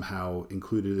somehow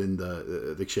included in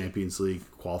the Champions League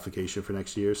qualification for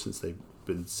next year since they've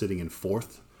been sitting in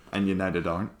fourth. And United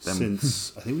aren't. I think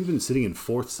we've been sitting in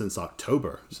fourth since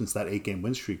October, since that 8-game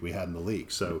win streak we had in the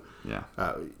league. So,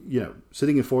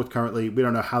 sitting in fourth currently, we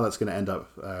don't know how that's going to end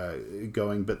up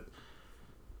going, but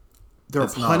there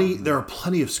are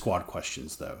plenty of squad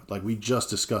questions though. Like we just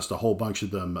discussed a whole bunch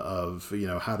of them of,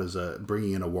 how does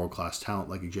bringing in a world-class talent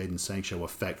like Jadon Sancho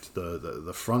affect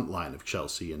the front line of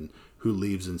Chelsea and who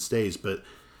leaves and stays. But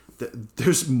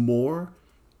there's more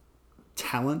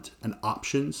talent and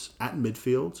options at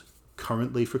midfield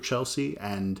currently for Chelsea,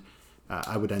 and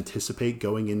I would anticipate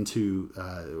going into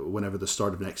whenever the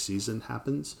start of next season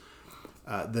happens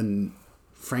than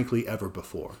frankly ever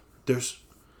before.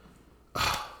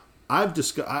 I've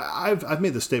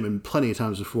made this statement plenty of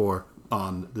times before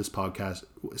on this podcast,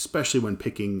 especially when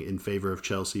picking in favor of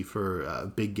Chelsea for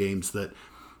big games, that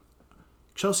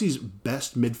Chelsea's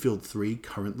best midfield three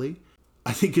currently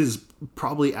I think is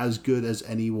probably as good as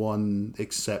anyone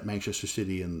except Manchester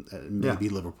City and maybe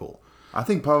Liverpool. I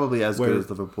think probably as good as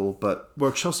Liverpool, but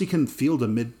where Chelsea can field a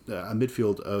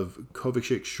midfield of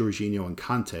Kovacic, Jorginho, and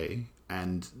Kante,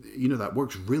 and that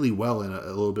works really well in a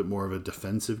little bit more of a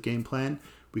defensive game plan.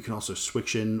 We can also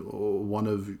switch in one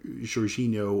of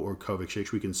Jorginho or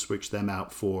Kovacic. We can switch them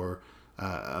out for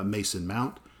Mason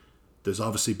Mount. There's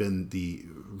obviously been the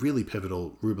really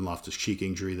pivotal Ruben Loftus-Cheek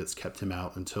injury that's kept him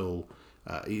out until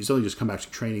he's only just come back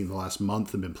to training the last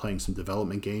month and been playing some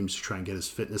development games to try and get his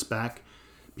fitness back.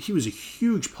 He was a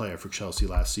huge player for Chelsea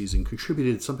last season,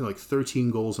 contributed something like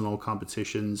 13 goals in all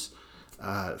competitions,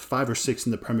 5 or 6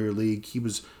 in the Premier League. He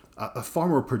was a far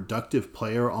more productive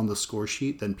player on the score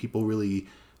sheet than people really,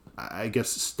 I guess,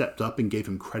 stepped up and gave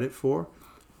him credit for.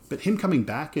 But him coming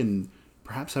back and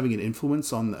perhaps having an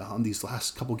influence on these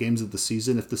last couple games of the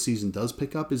season, if the season does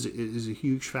pick up, is a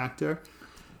huge factor.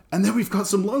 And then we've got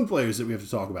some loan players that we have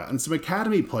to talk about, and some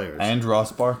academy players. And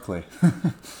Ross Barkley.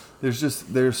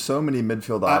 There's so many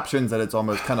midfield options that it's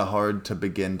almost kind of hard to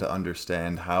begin to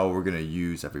understand how we're going to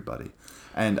use everybody.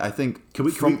 And I think can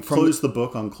we close the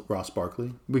book on Ross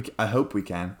Barkley? I hope we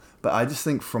can. But I just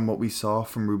think from what we saw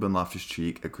from Ruben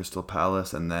Loftus-Cheek at Crystal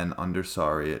Palace and then under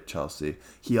Sarri at Chelsea,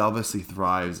 he obviously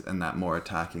thrives in that more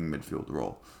attacking midfield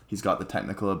role. He's got the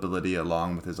technical ability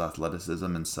along with his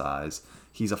athleticism and size.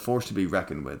 He's a force to be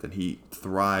reckoned with, and he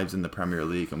thrives in the Premier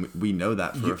League, and we know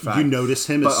that for a fact. You notice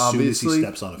him as soon as he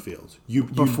steps on a field. You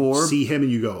see him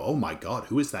and you go, oh my God,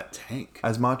 who is that tank?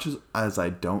 As much as I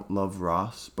don't love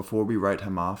Ross, before we write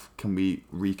him off, can we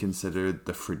reconsider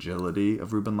the fragility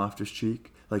of Ruben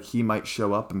Loftus-Cheek? Like, he might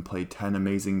show up and play 10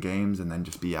 amazing games and then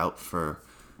just be out for,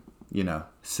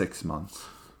 6 months.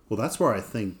 Well, that's where I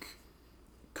think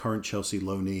current Chelsea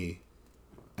loanee,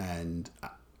 and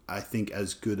I think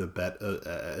as good a bet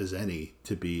as any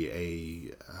to be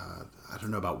I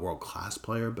don't know about world-class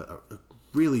player, but a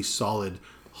really solid,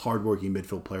 hard-working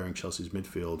midfield player in Chelsea's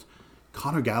midfield.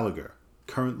 Conor Gallagher,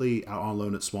 currently out on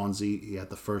loan at Swansea. He had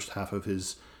the first half of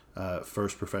his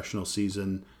first professional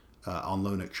season on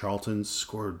loan at Charlton,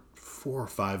 scored 4 or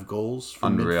 5 goals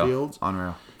from Unreal. midfield.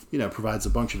 Unreal. Provides a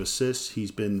bunch of assists.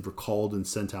 He's been recalled and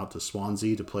sent out to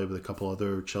Swansea to play with a couple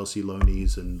other Chelsea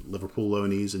loanees and Liverpool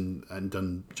loanees and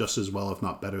done just as well, if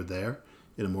not better there,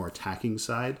 in a more attacking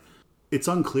side. It's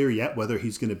unclear yet whether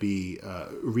he's going to be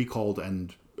recalled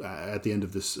and at the end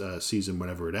of this season,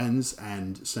 whenever it ends,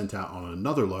 and sent out on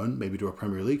another loan, maybe to a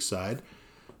Premier League side.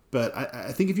 But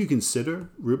I think if you consider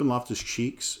Ruben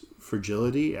Loftus-Cheek's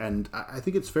fragility, and I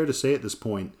think it's fair to say at this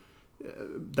point,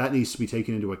 that needs to be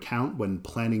taken into account when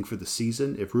planning for the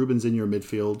season. If Ruben's in your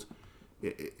midfield,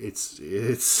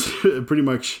 it's pretty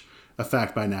much a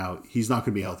fact by now. He's not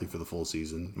going to be healthy for the full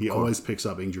season. He always picks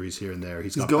up injuries here and there.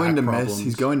 He's going to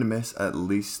miss at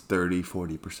least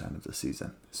 30-40% of the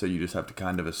season. So you just have to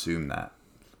kind of assume that,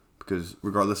 because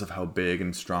regardless of how big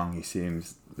and strong he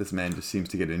seems, this man just seems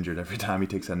to get injured every time he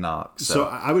takes a knock. So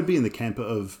I would be in the camp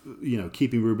of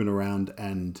keeping Ruben around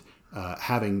and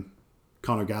having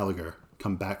Conor Gallagher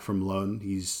come back from loan.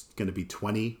 He's going to be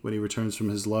 20 when he returns from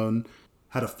his loan.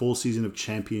 Had a full season of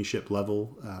championship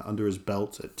level under his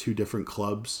belt at 2 different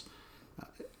clubs.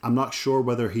 I'm not sure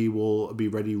whether he will be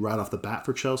ready right off the bat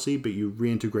for Chelsea, but you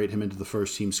reintegrate him into the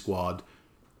first team squad.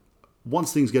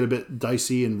 Once things get a bit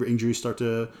dicey and injuries start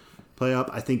to play up,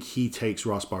 I think he takes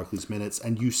Ross Barkley's minutes,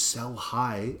 and you sell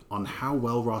high on how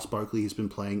well Ross Barkley has been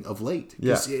playing of late.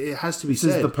 Yeah. It has to be This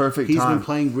said. is the perfect He's time. been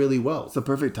playing really well. It's the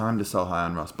perfect time to sell high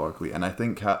on Ross Barkley, and I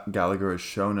think Gallagher has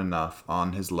shown enough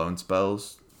on his loan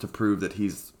spells to prove that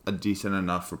he's a decent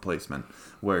enough replacement,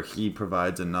 where he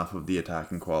provides enough of the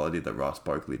attacking quality that Ross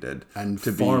Barkley did, And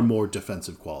to far more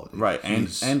defensive quality. right,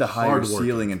 He's and a higher hardworking.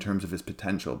 ceiling in terms of his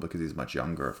potential, because he's much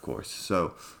younger, of course.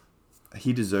 So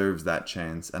he deserves that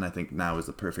chance, and I think now is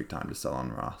the perfect time to sell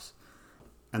on Ross.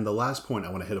 And the last point I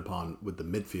want to hit upon with the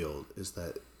midfield is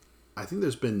that I think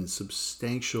there's been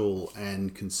substantial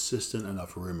and consistent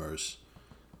enough rumors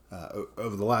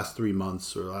over the last 3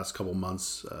 months or last couple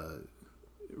months,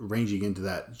 ranging into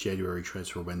that January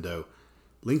transfer window,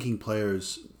 linking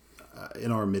players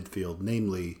in our midfield,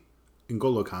 namely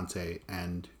N'Golo Kante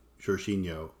and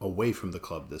Jorginho, away from the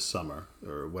club this summer,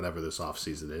 or whatever this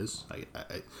offseason is.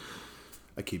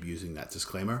 I keep using that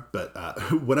disclaimer, but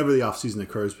whenever the offseason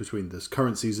occurs between this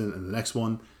current season and the next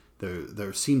one,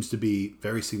 there seems to be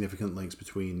very significant links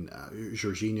between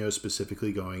Jorginho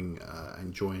specifically going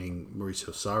and joining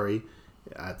Mauricio Sarri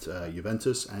at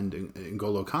Juventus, and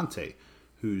N'Golo Kante,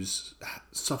 who's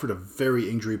suffered a very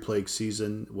injury-plagued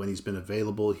season. When he's been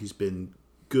available, he's been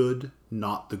good,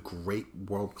 not the great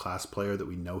world-class player that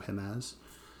we know him as.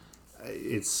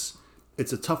 It's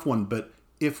a tough one, but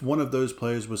if one of those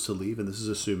players was to leave, and this is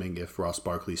assuming if Ross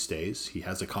Barkley stays, he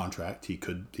has a contract, he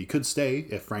could stay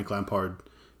if Frank Lampard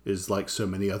is like so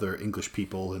many other English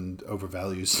people and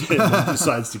overvalues him and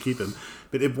decides to keep him.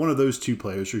 But if one of those 2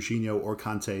 players, Jorginho or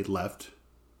Kante, left,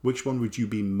 which one would you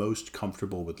be most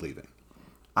comfortable with leaving?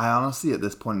 I honestly, at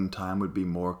this point in time, would be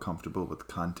more comfortable with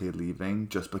Kante leaving,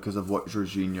 just because of what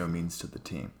Jorginho means to the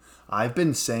team. I've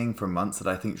been saying for months that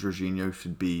I think Jorginho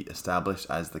should be established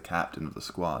as the captain of the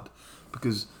squad,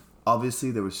 because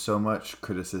obviously there was so much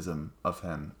criticism of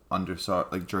him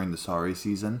during the Sarri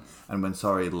season, and when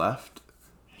Sarri left,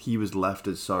 he was left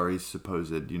as Sarri's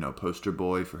supposed, poster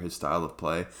boy for his style of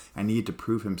play, and he had to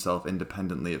prove himself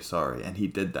independently of Sarri, and he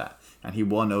did that. And he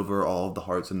won over all of the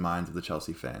hearts and minds of the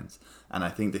Chelsea fans. And I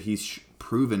think that he's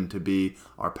proven to be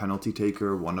our penalty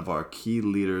taker, one of our key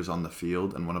leaders on the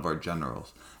field, and one of our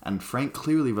generals. And Frank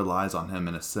clearly relies on him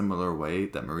in a similar way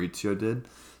that Mauricio did.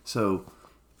 So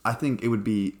I think it would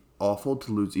be awful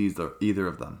to lose either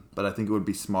of them. But I think it would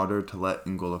be smarter to let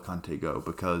N'Golo Kante go,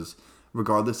 because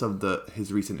regardless of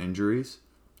his recent injuries,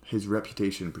 his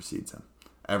reputation precedes him.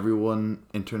 Everyone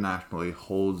internationally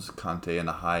holds Kante in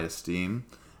a high esteem,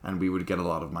 and we would get a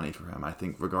lot of money for him. I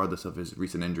think regardless of his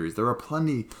recent injuries, there are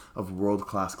plenty of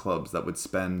world-class clubs that would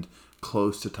spend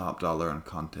close to top dollar on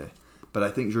Kante. But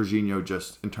I think Jorginho,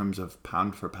 just in terms of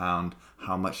pound for pound,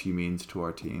 how much he means to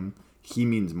our team, he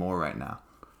means more right now.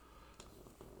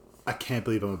 I can't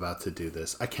believe I'm about to do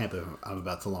this. I can't believe I'm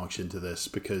about to launch into this,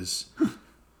 because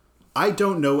I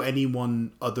don't know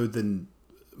anyone other than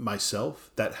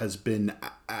myself that has been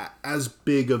as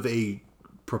big of a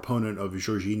proponent of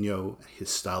Jorginho, his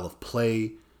style of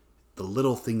play, the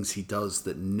little things he does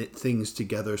that knit things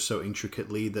together so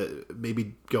intricately that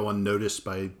maybe go unnoticed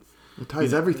by... It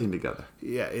ties everything together.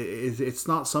 Yeah, it's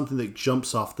not something that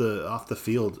jumps off the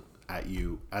field at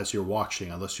you as you're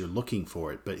watching, unless you're looking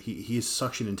for it. But he is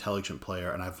such an intelligent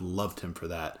player, and I've loved him for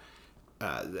that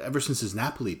ever since his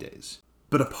Napoli days.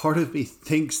 But a part of me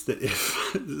thinks that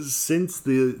if since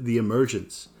the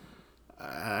emergence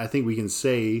I think we can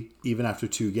say, even after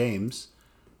 2 games,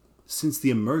 since the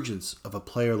emergence of a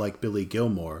player like Billy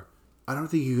Gilmour, I don't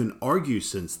think you can argue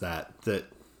since that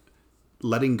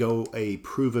letting go a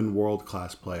proven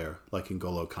world-class player like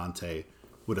N'Golo Kante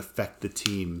would affect the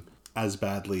team as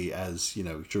badly as,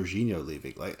 Jorginho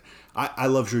leaving. Like, I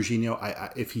love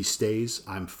Jorginho. If he stays,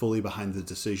 I'm fully behind the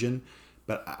decision.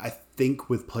 But I think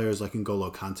with players like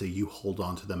N'Golo Kante, you hold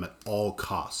on to them at all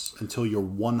costs until you're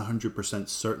 100%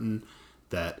 certain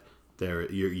that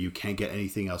you can't get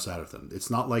anything else out of them. It's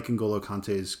not like N'Golo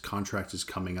Kante's contract is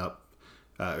coming up,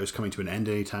 is coming to an end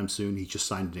anytime soon. He just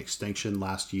signed an extension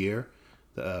last year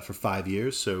for 5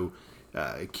 years. So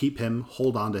keep him,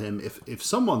 hold on to him. If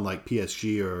someone like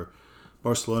PSG or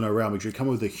Barcelona or Real Madrid come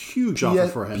with a huge offer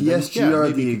for him, PSG are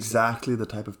exactly the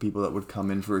type of people that would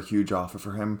come in for a huge offer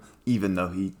for him, even though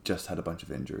he just had a bunch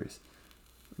of injuries.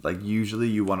 Like, usually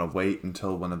you want to wait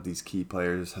until one of these key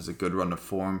players has a good run of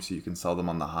form so you can sell them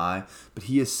on the high. But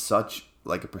he is such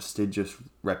like a prestigious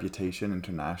reputation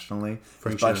internationally,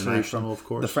 French international, of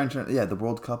course. The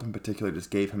World Cup in particular just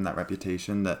gave him that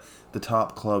reputation that the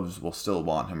top clubs will still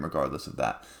want him regardless of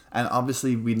that. And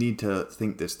obviously we need to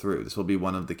think this through. This will be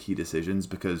one of the key decisions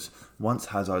because once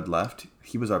Hazard left,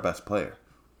 he was our best player.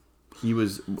 He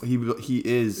is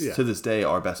to this day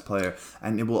our best player,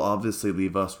 and it will obviously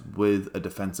leave us with a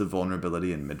defensive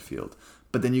vulnerability in midfield.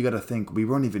 But then you got to think we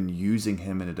weren't even using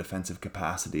him in a defensive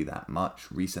capacity that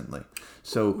much recently.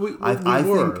 So I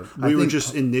think we were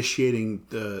just initiating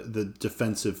the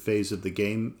defensive phase of the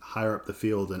game higher up the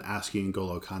field and asking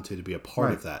N'Golo Kante to be a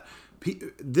part of that.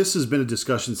 This has been a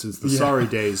discussion since the Sarri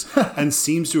days and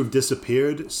seems to have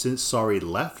disappeared since Sarri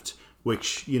left,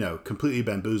 which completely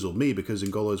bamboozled me because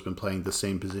N'Golo's been playing the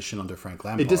same position under Frank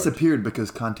Lampard. It disappeared because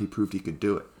Kante proved he could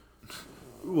do it.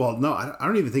 Well, no, I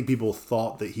don't even think people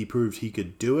thought that he proved he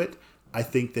could do it. I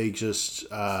think they just,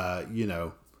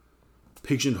 pigeonholed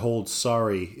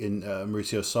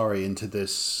Mauricio Sarri into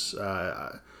this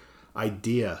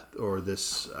idea or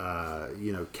this,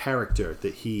 character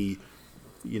that he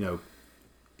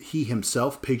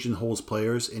himself pigeonholes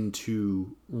players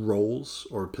into roles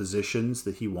or positions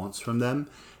that he wants from them,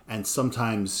 and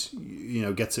sometimes,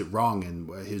 gets it wrong in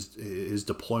his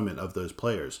deployment of those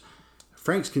players.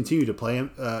 Frank's continued to play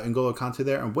N'Golo Kante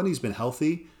there, and when he's been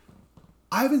healthy,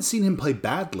 I haven't seen him play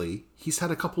badly. He's had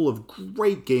a couple of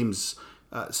great games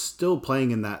still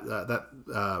playing in that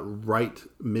right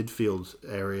midfield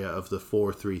area of the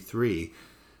 4-3-3,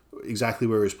 exactly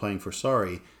where he was playing for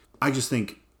Sarri. I just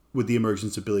think with the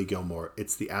emergence of Billy Gilmour,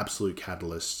 it's the absolute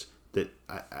catalyst that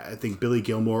I think Billy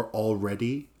Gilmour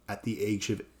already at the age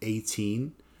of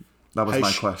 18 that was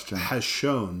my question. Has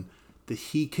shown that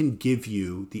he can give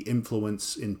you the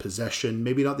influence in possession,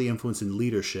 maybe not the influence in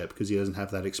leadership because he doesn't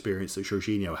have that experience that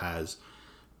Jorginho has,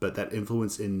 but that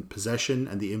influence in possession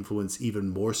and the influence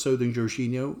even more so than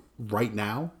Jorginho right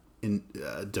now in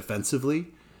defensively,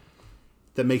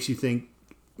 that makes you think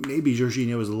maybe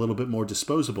Jorginho is a little bit more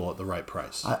disposable at the right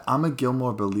price. I'm a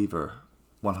Gilmour believer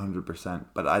 100%,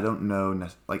 but I don't know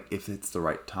if it's the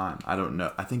right time. I don't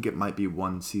know. I think it might be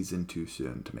one season too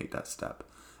soon to make that step,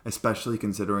 especially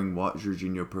considering what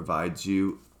Jorginho provides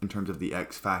you in terms of the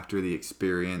X factor, the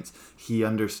experience. He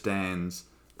understands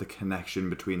the connection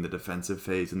between the defensive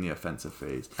phase and the offensive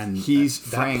phase, and he's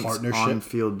Frank's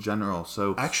on-field general.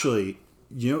 So actually,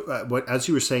 what as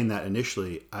you were saying that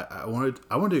initially, I wanted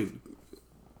to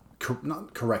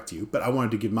not correct you, but I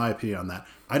wanted to give my opinion on that.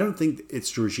 I don't think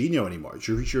it's Jorginho anymore.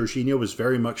 Jorginho was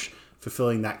very much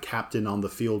fulfilling that captain on the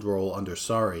field role under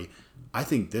Sarri. I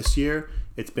think this year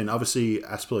it's been obviously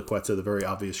Azpilicueta, the very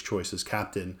obvious choice as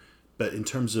captain, but in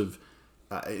terms of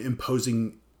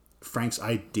imposing Frank's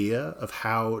idea of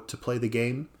how to play the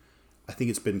game, I think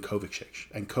it's been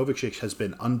Kovacic. And Kovacic has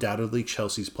been undoubtedly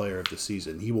Chelsea's player of the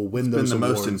season. He will win those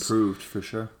awards. Most improved, for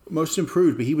sure. Most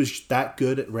improved, but he was that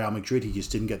good at Real Madrid, he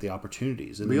just didn't get the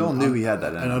opportunities. And we all knew he had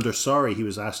that. And under Sarri, he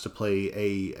was asked to play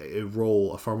a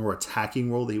role, a far more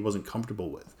attacking role that he wasn't comfortable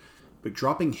with. But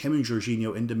dropping him and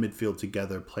Jorginho into midfield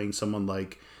together, playing someone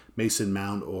like Mason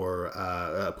Mount or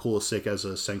Pulisic as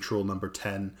a central number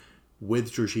 10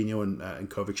 with Jorginho and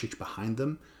Kovacic behind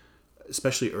them,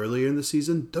 especially earlier in the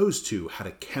season, those two had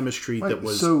a chemistry that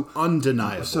was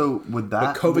undeniable. So with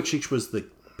that, but Kovacic was the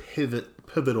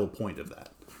pivotal point of that.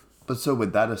 But so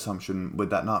with that assumption, would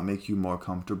that not make you more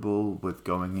comfortable with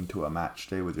going into a match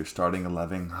day with your starting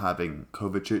 11, having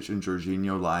Kovacic and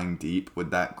Jorginho lying deep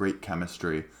with that great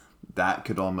chemistry? That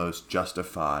could almost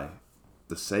justify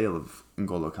the sale of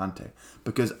N'Golo Kante,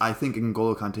 because I think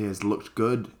N'Golo Kante has looked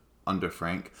good under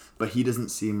Frank, but he doesn't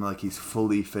seem like he's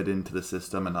fully fit into the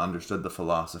system and understood the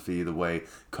philosophy the way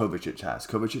Kovacic has.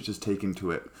 Kovacic has taken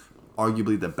to it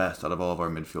arguably the best out of all of our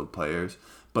midfield players.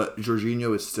 But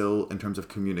Jorginho is still, in terms of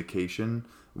communication,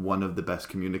 one of the best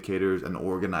communicators and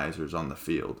organizers on the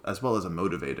field, as well as a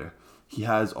motivator. He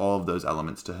has all of those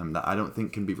elements to him that I don't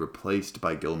think can be replaced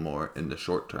by Gilmour in the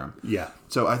short term. Yeah.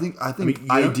 So I think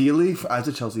ideally, as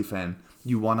a Chelsea fan,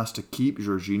 you want us to keep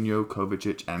Jorginho,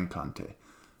 Kovacic, and Kante.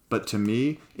 But to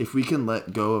me, if we can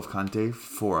let go of Kante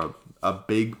for a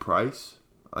big price,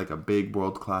 like a big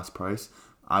world-class price,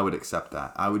 I would accept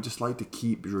that. I would just like to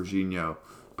keep Jorginho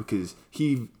because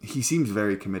he seems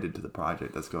very committed to the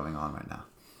project that's going on right now.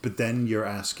 But then you're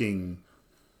asking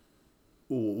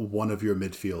one of your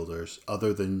midfielders,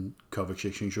 other than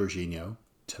Kovacic and Jorginho,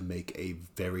 to make a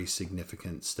very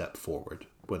significant step forward.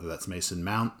 Whether that's Mason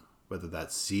Mount, whether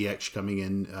that's Ziyech coming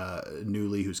in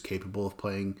newly, who's capable of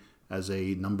playing as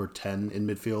a number 10 in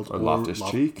midfield. Or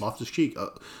Loftus-Cheek. Loftus-Cheek.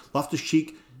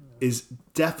 Loftus-Cheek is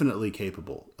definitely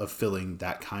capable of filling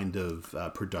that kind of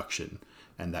production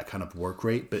and that kind of work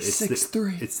rate. But it's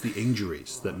 6'3". It's the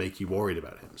injuries that make you worried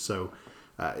about him. So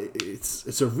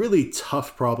it's a really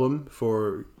tough problem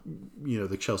for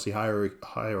the Chelsea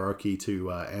hierarchy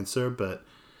to answer, but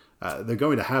they're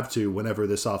going to have to whenever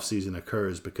this offseason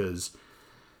occurs, because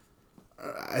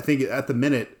I think at the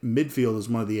minute midfield is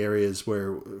one of the areas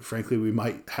where frankly we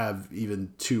might have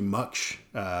even too much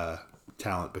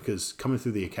talent, because coming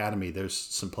through the academy there's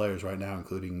some players right now,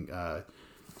 including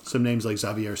some names like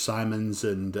Xavier Simons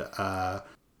and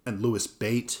Lewis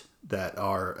Bate, that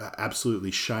are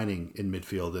absolutely shining in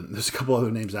midfield, and there's a couple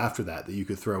other names after that you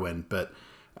could throw in, but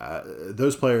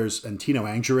those players, and Tino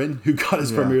Angerin, who got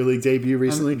his Premier League debut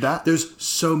recently, there's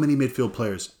so many midfield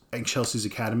players in Chelsea's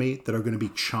academy that are going to be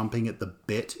chomping at the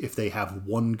bit if they have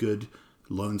one good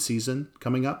loan season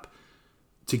coming up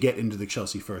to get into the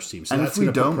Chelsea first team. So and that's if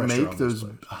we don't put make those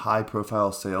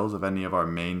high-profile sales of any of our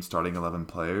main starting 11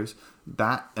 players,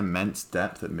 that immense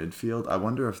depth at midfield, I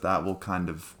wonder if that will kind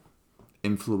of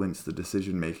influence the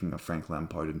decision-making of Frank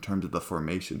Lampard in terms of the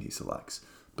formation he selects.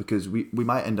 Because we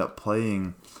might end up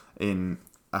playing in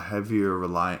a heavier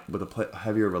reliance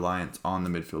on the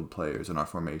midfield players in our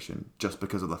formation, just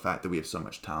because of the fact that we have so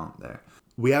much talent there.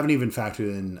 We haven't even factored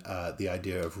in the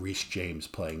idea of Reece James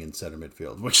playing in center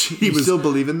midfield, which you still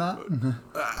believe in that?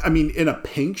 I mean, in a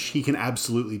pinch, he can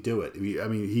absolutely do it. I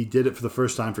mean, he did it for the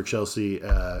first time for Chelsea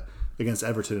against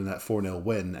Everton in that 4-0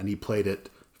 win, and he played it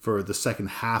for the second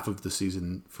half of the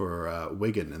season for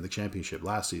Wigan in the Championship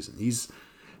last season.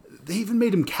 They even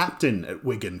made him captain at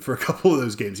Wigan for a couple of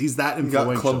those games. He's that influential.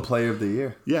 He got Club Player of the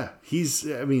Year. Yeah,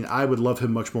 I would love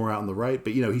him much more out on the right,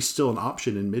 but he's still an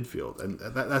option in midfield, and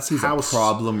that's a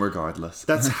problem regardless.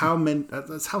 That's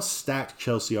how stacked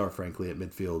Chelsea are, frankly, at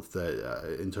midfield.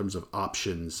 That in terms of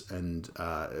options and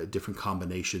different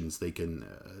combinations they can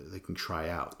try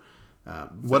out.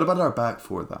 What about our back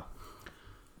four, though?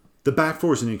 The back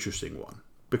four is an interesting one,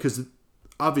 because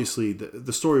obviously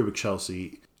the story with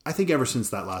Chelsea, I think ever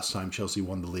since that last time Chelsea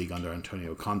won the league under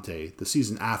Antonio Conte, the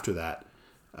season after that,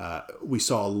 we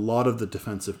saw a lot of the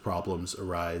defensive problems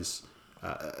arise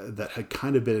that had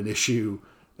kind of been an issue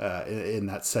in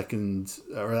that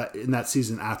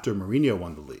season after Mourinho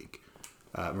won the league.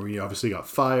 Mourinho obviously got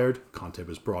fired. Conte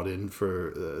was brought in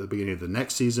for the beginning of the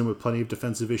next season with plenty of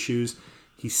defensive issues.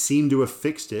 He seemed to have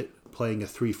fixed it, playing a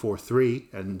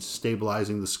 3-4-3 and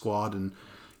stabilizing the squad and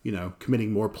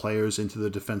committing more players into the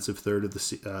defensive third of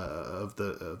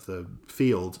the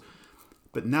field.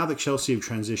 But now that Chelsea have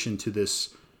transitioned to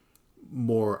this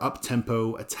more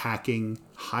up-tempo, attacking,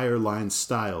 higher line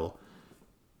style,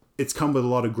 it's come with a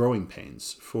lot of growing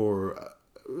pains for,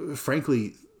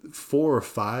 frankly, 4 or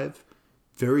 5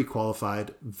 very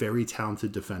qualified, very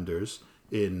talented defenders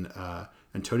in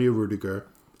Antonio Rudiger,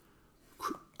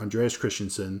 Andreas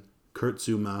Christensen, Kurt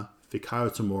Zouma, Fikayo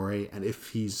Tomori, and if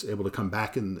he's able to come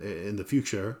back in the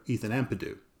future, Ethan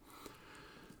Ampadu.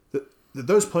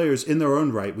 Those players in their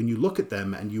own right, when you look at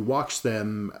them and you watch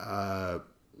them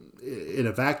in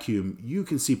a vacuum, you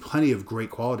can see plenty of great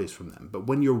qualities from them. But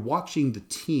when you're watching the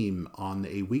team on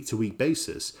a week-to-week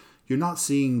basis, you're not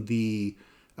seeing the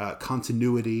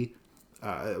continuity,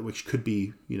 which could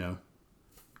be,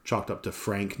 chalked up to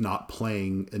Frank not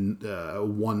playing in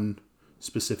one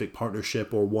specific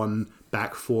partnership or one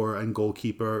back four and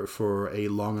goalkeeper for a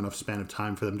long enough span of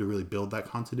time for them to really build that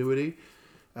continuity.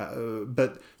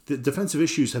 But the defensive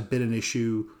issues have been an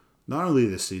issue not only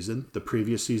this season, the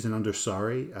previous season under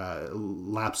Sarri,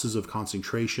 lapses of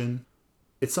concentration.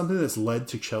 It's something that's led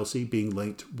to Chelsea being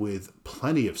linked with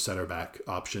plenty of center-back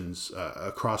options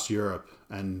across Europe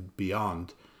and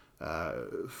beyond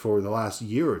for the last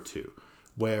year or two,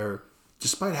 where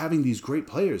despite having these great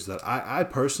players that I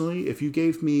personally, if you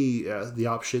gave me the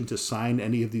option to sign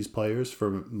any of these players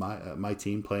for my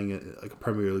team playing at like a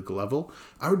Premier League level,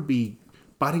 I would be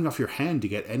biting off your hand to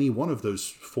get any one of those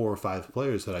 4 or 5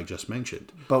 players that I just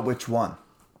mentioned. But which one?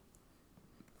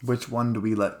 Which one do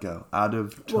we let go? Out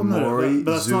of Tomori, no,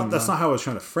 but Zuma? that's not how I was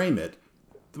trying to frame it.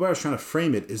 The way I was trying to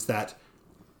frame it is that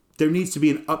there needs to be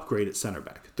an upgrade at center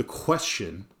back. The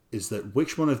question is that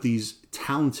which one of these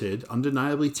talented,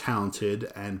 undeniably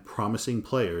talented and promising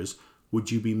players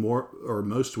would you be more or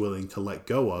most willing to let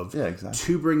go of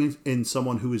to bring in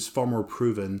someone who is far more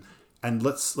proven? And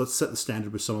let's set the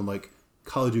standard with someone like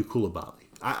Kalidou Koulibaly.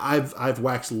 I've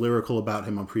waxed lyrical about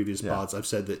him on previous pods. I've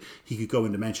said that he could go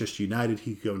into Manchester United,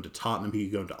 he could go into Tottenham, he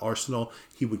could go into Arsenal.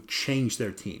 He would change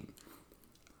their team.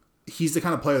 He's the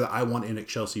kind of player that I want in at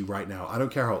Chelsea right now. I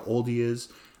don't care how old he is.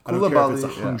 I don't care if it's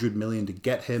 100 million to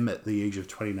get him at the age of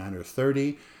 29 or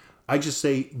 30. I just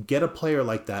say get a player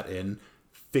like that in,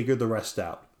 figure the rest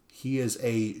out. He is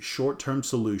a short-term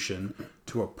solution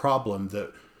to a problem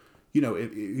that, you know,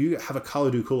 if you have a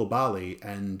Kalidou Koulibaly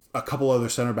and a couple other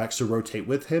center backs to rotate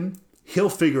with him, he'll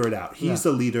figure it out. He's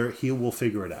the leader. He will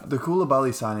figure it out. The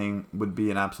Koulibaly signing would be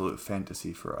an absolute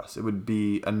fantasy for us. It would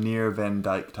be a near Van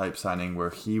Dijk type signing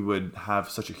where he would have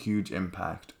such a huge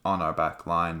impact on our back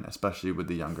line, especially with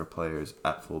the younger players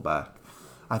at full back.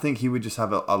 I think he would just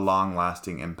have a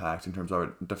long-lasting impact in terms of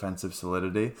our defensive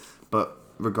solidity. But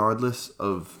regardless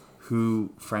of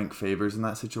who Frank favors in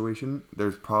that situation,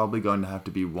 there's probably going to have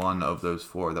to be one of those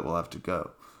 4 that will have to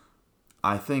go.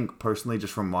 I think, personally,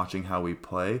 just from watching how we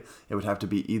play, it would have to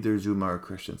be either Zuma or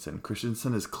Christensen.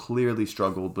 Christensen has clearly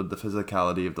struggled with the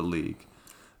physicality of the league.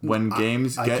 When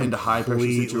games get into high-pressure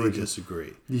situations... I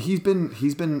disagree. He's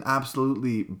been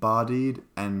absolutely bodied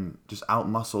and just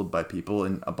out-muscled by people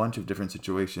in a bunch of different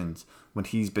situations when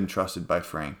he's been trusted by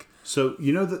Frank. So,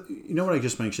 you know what I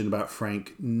just mentioned about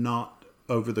Frank not...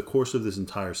 Over the course of this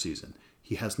entire season,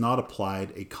 he has not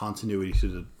applied a continuity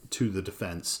to the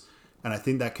defense, and I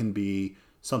think that can be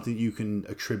something you can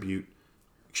attribute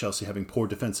Chelsea having poor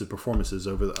defensive performances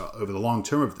over the long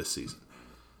term of this season.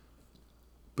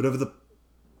 But over the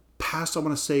past, I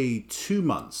want to say 2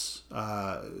 months,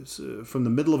 from the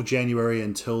middle of January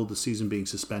until the season being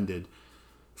suspended,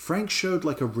 Frank showed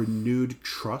like a renewed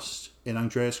trust in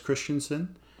Andreas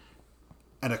Christensen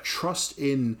and a trust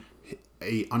in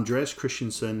a Andreas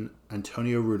Christensen,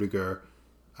 Antonio Rudiger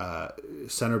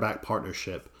center back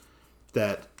partnership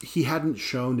that he hadn't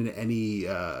shown in any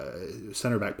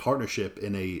center back partnership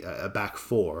in a back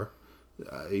 4.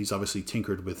 He's obviously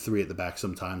tinkered with 3 at the back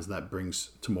sometimes, and that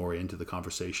brings Tomori into the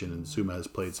conversation, and Zuma has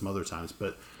played some other times.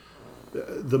 But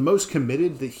the most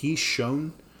committed that he's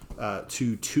shown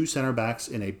to 2 center backs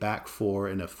in a back 4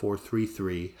 in a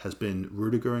 4-3-3 has been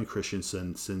Rudiger and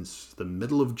Christensen since the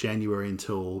middle of January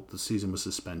until the season was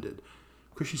suspended.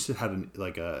 Christensen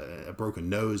had a broken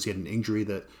nose. He had an injury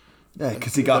that... Yeah,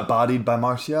 because he got bodied by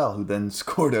Martial, who then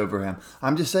scored over him.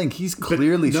 I'm just saying he's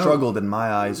clearly struggled in my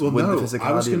eyes with the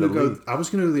physicality of the league. I was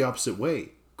going to go the opposite way.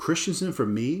 Christensen, for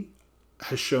me,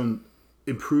 has shown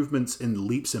improvements in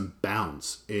leaps and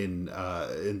bounds in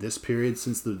this period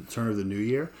since the turn of the new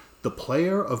year. The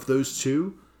player of those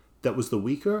 2 that was the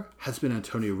weaker has been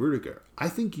Antonio Rudiger. I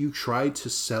think you tried to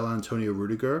sell Antonio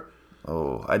Rudiger.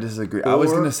 Oh, I disagree. I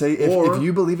was going to say, if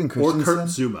you believe in Christensen... Or Kurt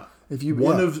Zuma.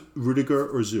 Of Rudiger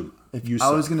or Zuma.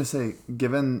 I was going to say,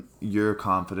 given your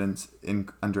confidence in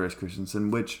Andreas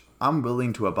Christensen, which I'm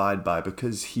willing to abide by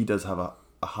because he does have a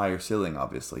higher ceiling,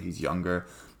 obviously. He's younger.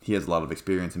 He has a lot of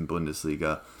experience in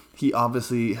Bundesliga. He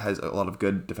obviously has a lot of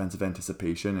good defensive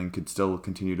anticipation and could still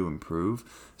continue to improve.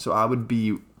 So I would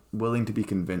be willing to be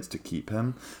convinced to keep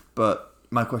him. But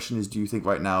my question is, do you think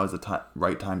right now is the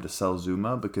right time to sell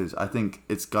Zuma? Because I think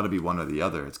it's got to be one or the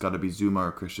other. It's got to be Zuma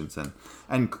or Christensen.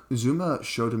 And Zuma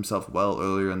showed himself well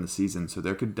earlier in the season, so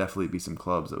there could definitely be some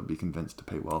clubs that would be convinced to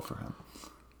pay well for him.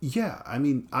 Yeah, I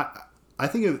mean, I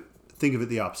think of it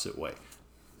the opposite way.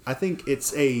 I think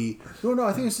it's a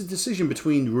decision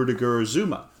between Rudiger or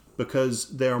Zuma because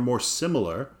they are more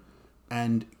similar,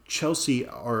 and Chelsea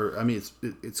are. I mean,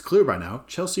 it's clear by now.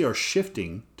 Chelsea are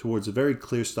shifting towards a very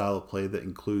clear style of play that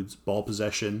includes ball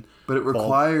possession, but it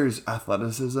requires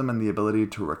athleticism and the ability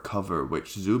to recover,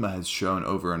 which Zuma has shown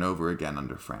over and over again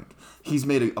under Frank. He's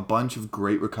made a bunch of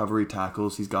great recovery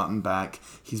tackles. He's gotten back.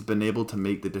 He's been able to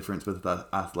make the difference with that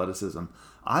athleticism.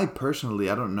 I personally,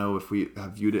 I don't know if we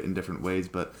have viewed it in different ways,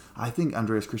 but I think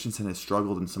Andreas Christensen has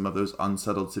struggled in some of those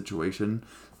unsettled situations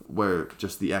where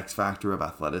just the X factor of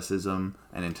athleticism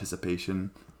and anticipation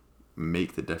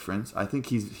make the difference. I think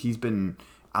he's been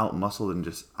out-muscled and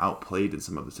just outplayed in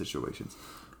some of the situations.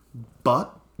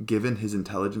 But given his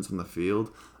intelligence on the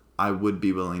field, I would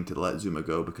be willing to let Zuma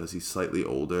go because he's slightly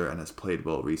older and has played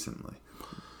well recently.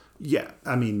 Yeah,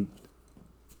 I mean,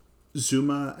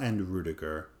 Zuma and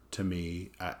Rudiger, to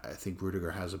me, I think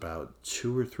Rudiger has about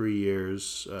 2 or 3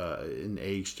 years in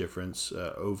age difference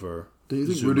over Do you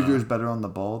think Zuma. Rudiger is better on the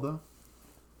ball, though?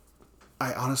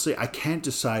 I can't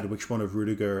decide which one of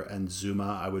Rudiger and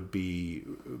Zuma I would be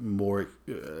more,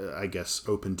 I guess,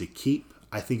 open to keep.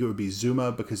 I think it would be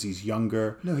Zuma because he's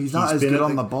younger. No, he's not as good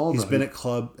on the ball, He's though. been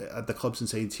at the club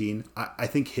since 18. I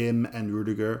think him and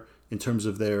Rudiger, in terms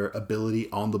of their ability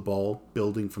on the ball,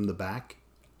 building from the back,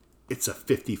 it's a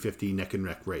 50-50 neck and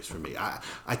neck race for me.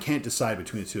 I can't decide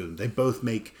between the two of them. They both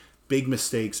make big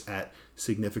mistakes at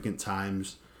significant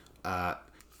times.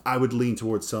 I would lean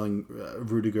towards selling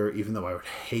Rudiger, even though I would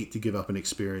hate to give up an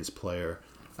experienced player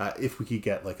if we could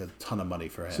get like a ton of money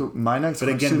for him. So my next but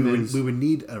question again, is... we would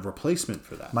need a replacement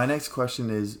for that. My next question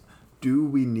is, do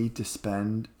we need to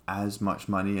spend as much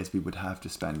money as we would have to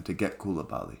spend to get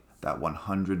Koulibaly, that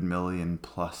 100 million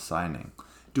plus signing?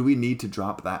 Do we need to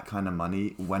drop that kind of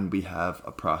money when we have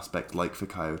a prospect like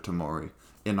Fikayo Tomori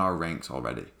in our ranks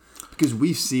already? Because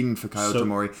we've seen Fikayo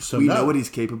Tomori, we know what he's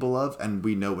capable of, and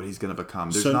we know what he's going to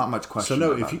become. There's not much question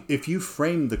about it. If you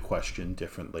frame the question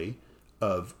differently,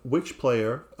 of which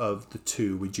player of the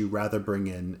two would you rather bring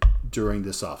in during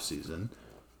this offseason,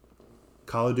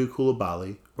 Kalidou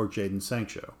Koulibaly or Jadon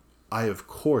Sancho? I, of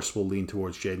course, will lean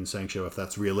towards Jadon Sancho if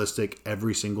that's realistic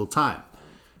every single time.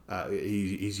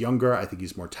 He's younger. I think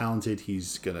he's more talented.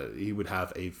 He would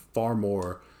have a far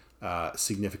more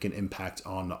significant impact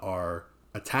on our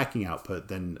attacking output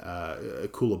than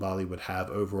Koulibaly would have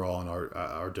overall on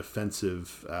our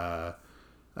defensive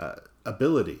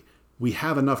ability. We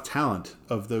have enough talent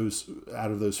out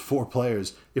of those 4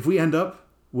 players. If we end up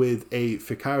with a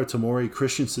Fikayo Tomori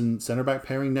Christensen center back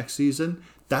pairing next season,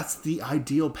 that's the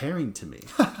ideal pairing to me.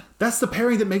 That's the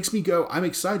pairing that makes me go, I'm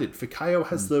excited. Fikayo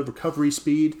has the recovery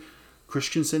speed.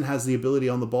 Christensen has the ability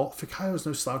on the ball. Fikayo has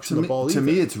no slouch on the ball either. To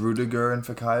me, it's Rudiger and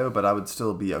Fikayo, but I would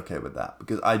still be okay with that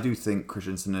because I do think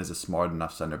Christensen is a smart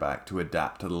enough center back to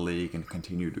adapt to the league and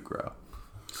continue to grow.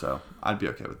 So I'd be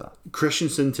okay with that.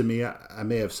 Christensen, to me, I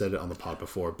may have said it on the pod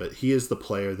before, but he is the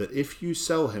player that if you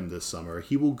sell him this summer,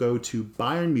 he will go to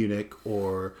Bayern Munich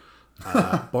or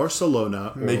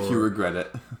Barcelona. Make you regret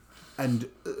it. And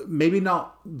maybe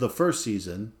not the first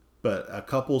season, but a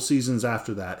couple seasons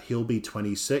after that, he'll be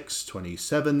 26,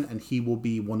 27, and he will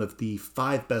be one of the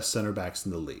 5 best center backs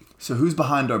in the league. So who's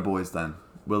behind our boys then?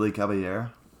 Willy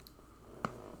Caballero?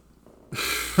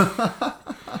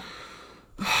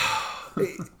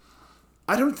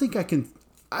 I don't think I can.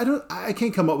 I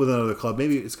can't come up with another club.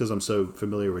 Maybe it's because I'm so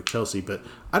familiar with Chelsea, but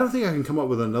I don't think I can come up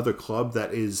with another club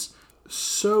that is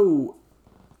so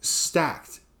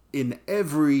stacked in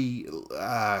every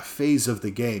phase of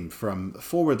the game, from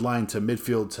forward line to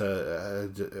midfield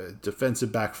to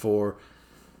defensive back 4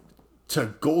 to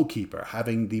goalkeeper,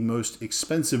 having the most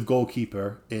expensive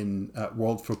goalkeeper in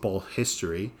world football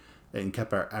history in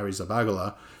Kepa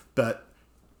Arrizabalaga, but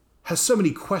has so many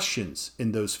questions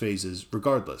in those phases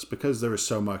regardless because there is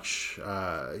so much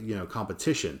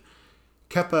competition.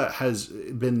 Kepa has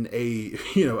been a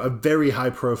very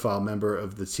high profile member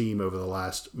of the team over the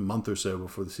last month or so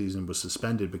before the season was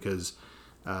suspended because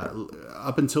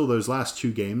up until those last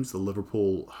 2 games, the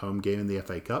Liverpool home game in the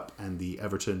FA Cup and the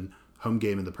Everton home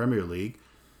game in the Premier League,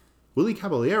 Willy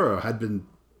Caballero had been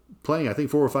playing, I think,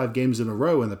 4 or 5 games in a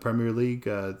row in the Premier League,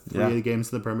 3 of the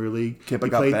games in the Premier League. Kepa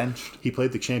got benched. He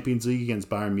played the Champions League against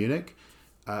Bayern Munich.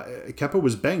 Kepa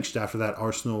was benched after that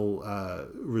Arsenal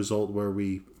result where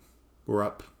we were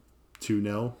up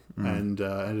 2-0 and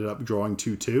ended up drawing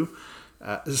 2-2.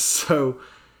 So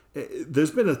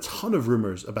there's been a ton of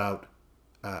rumors about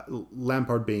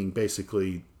Lampard being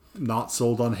basically not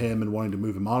sold on him and wanting to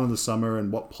move him on in the summer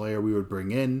and what player we would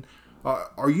bring in.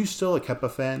 Are you still a Kepa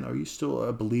fan? Are you still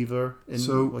a believer in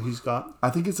what he's got? I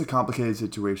think it's a complicated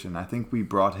situation. I think we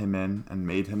brought him in and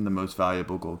made him the most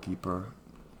valuable goalkeeper,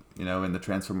 in the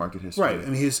transfer market history. Right. I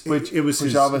mean, it was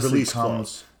his release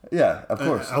clause. Yeah, of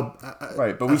course.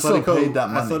 Right, but we still paid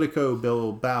that money. Atletico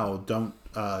Bilbao don't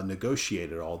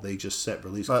negotiate at all. They just set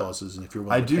release clauses, and if you're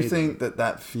willing I do think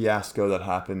that fiasco that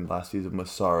happened last season with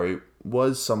Sarri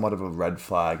was somewhat of a red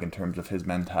flag in terms of his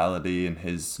mentality and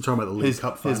his I'm talking about the League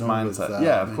Cup final his mindset. with,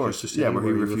 of course. Where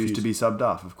he refused to be subbed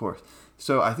off, of course.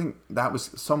 So I think that was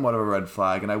somewhat of a red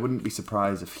flag, and I wouldn't be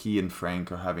surprised if he and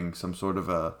Frank are having some sort of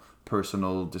a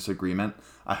personal disagreement.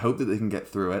 I hope that they can get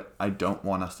through it. I don't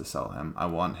want us to sell him. I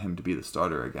want him to be the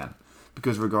starter again.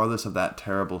 Because regardless of that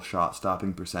terrible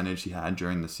shot-stopping percentage he had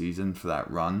during the season for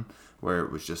that run, where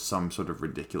it was just some sort of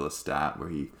ridiculous stat where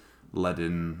he let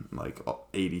in like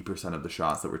 80% of the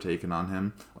shots that were taken on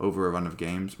him over a run of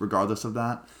games. Regardless of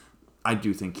that, I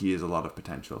do think he has a lot of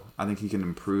potential. I think he can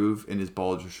improve in his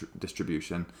ball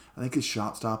distribution. I think his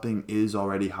shot stopping is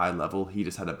already high level. He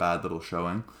just had a bad little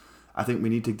showing. I think we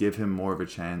need to give him more of a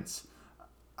chance.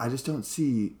 I just don't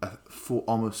see a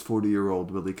almost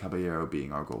 40-year-old Willy Caballero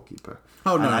being our goalkeeper.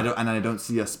 Oh no! And I don't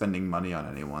see us spending money on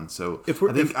anyone. So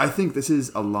I think this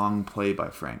is a long play by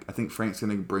Frank. I think Frank's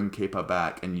going to bring Kepa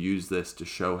back and use this to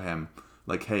show him,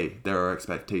 like, hey, there are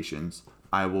expectations.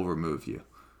 I will remove you.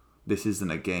 This isn't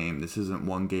a game. This isn't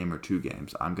 1 game or 2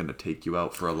 games. I'm going to take you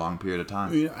out for a long period of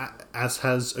time. You know, as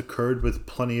has occurred with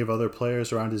plenty of other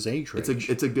players around his age range.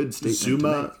 It's a good statement to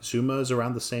make. Zuma is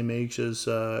around the same age as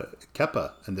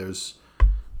Kepa, and there's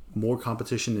more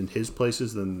competition in his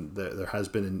places than there has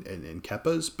been in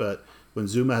Kepa's. But when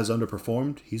Zuma has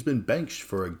underperformed, he's been benched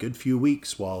for a good few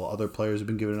weeks while other players have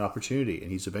been given an opportunity,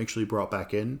 and he's eventually brought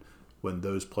back in when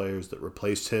those players that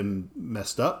replaced him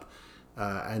messed up.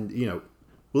 And you know,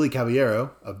 Willy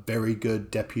Caballero, a very good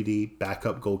deputy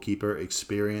backup goalkeeper,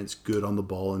 experienced, good on the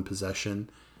ball in possession.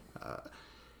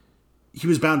 He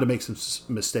was bound to make some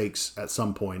mistakes at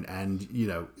some point, and you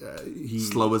know, he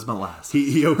slow as molasses.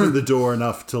 He opened the door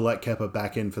enough to let Kepa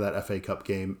back in for that FA Cup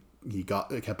game.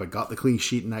 Kepa got the clean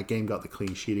sheet in that game, got the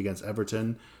clean sheet against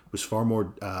Everton. Was far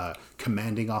more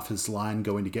commanding off his line,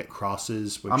 going to get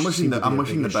crosses. Which I'm wishing the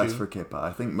best issue for Kepa.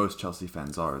 I think most Chelsea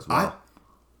fans are as well.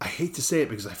 I hate to say it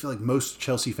because I feel like most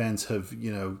Chelsea fans have,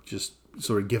 you know, just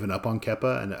sort of given up on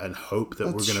Kepa and hope that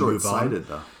we're going to move on.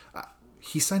 Though.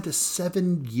 He signed a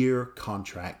 7-year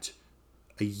contract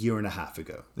a year and a half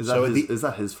ago. Is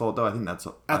that his fault though? I think that's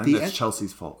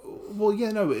Chelsea's fault. Well, yeah,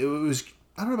 no, it was.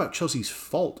 I don't know about Chelsea's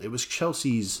fault. It was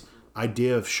Chelsea's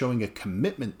idea of showing a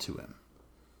commitment to him.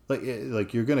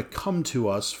 Like you're going to come to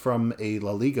us from a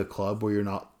La Liga club where you're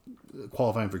not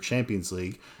qualifying for Champions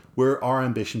League, where our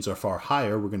ambitions are far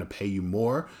higher. We're going to pay you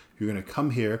more. You're going to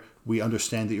come here. We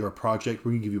understand that you're a project.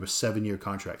 We're going to give you a 7-year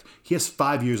contract. He has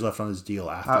 5 years left on his deal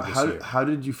after this year. How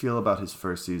did you feel about his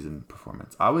first season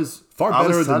performance? I was far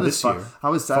better than this year. I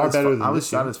was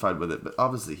satisfied with it, but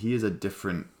obviously he has a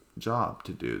different job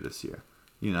to do this year,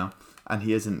 you know, and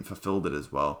he hasn't fulfilled it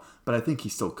as well. But I think he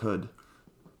still could.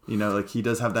 You know, like he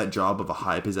does have that job of a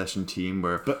high possession team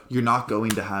where you're not going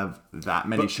to have that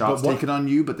many shots taken on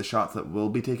you, but the shots that will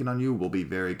be taken on you will be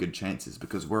very good chances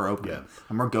because we're open.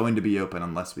 And we're going to be open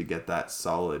unless we get that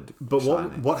solid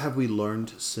shining. What have we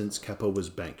learned since Kepa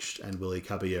was benched and Willy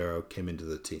Caballero came into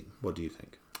the team? What do you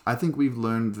think? I think we've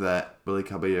learned that Willy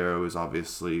Caballero is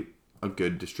obviously a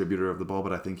good distributor of the ball,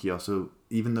 but I think he also,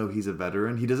 even though he's a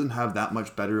veteran, he doesn't have that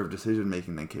much better of decision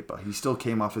making than Kepa. He still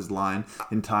came off his line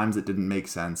in times that didn't make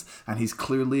sense, and he's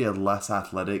clearly a less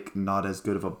athletic, not as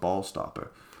good of a ball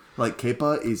stopper. Like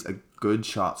Kepa is a good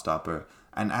shot stopper,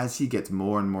 and as he gets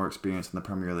more and more experience in the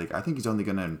Premier League, I think he's only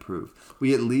going to improve.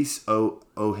 We at least owe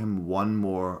him one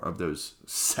more of those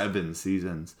 7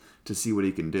 seasons to see what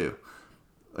he can do.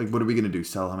 Like, what are we going to do?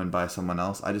 Sell him and buy someone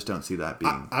else? I just don't see that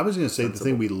being. I was going to say sensible.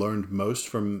 The thing we learned most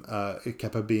from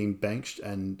Kepa being benched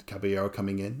and Caballero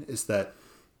coming in is that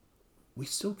we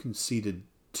still conceded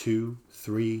 2,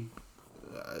 3,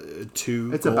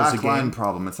 2. It's a backline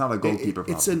problem. It's not a goalkeeper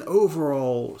problem. It's an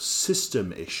overall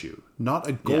system issue, not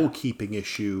a goalkeeping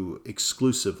issue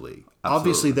exclusively. Absolutely.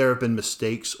 Obviously, there have been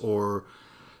mistakes or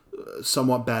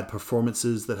somewhat bad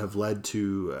performances that have led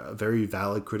to very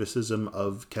valid criticism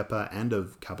of Kepa and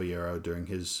of Caballero during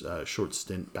his short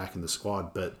stint back in the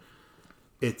squad. But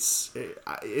it's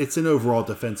an overall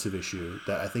defensive issue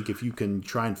that I think if you can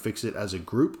try and fix it as a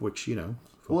group, which, you know,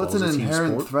 well, it's an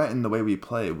inherent threat in the way we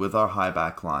play with our high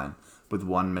back line. With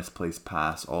one misplaced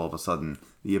pass, all of a sudden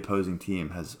the opposing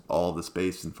team has all the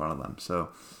space in front of them. So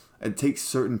it takes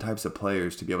certain types of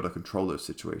players to be able to control those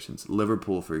situations.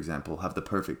 Liverpool, for example, have the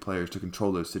perfect players to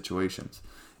control those situations.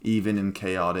 Even in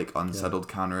chaotic, unsettled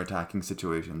counter-attacking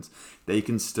situations, they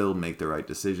can still make the right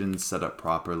decisions, set up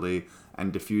properly,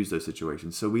 and diffuse those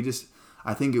situations. So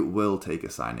I think it will take a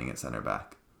signing at centre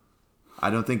back. I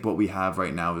don't think what we have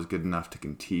right now is good enough to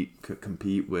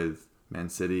compete with Man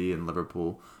City and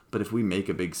Liverpool. But if we make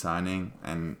a big signing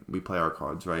and we play our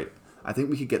cards right, I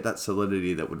think we could get that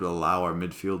solidity that would allow our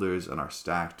midfielders and our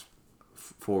stacked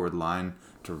forward line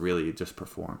to really just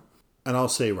perform. And I'll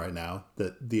say right now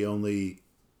that the only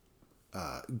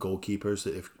goalkeepers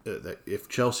that if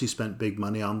Chelsea spent big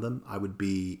money on them, I would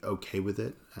be okay with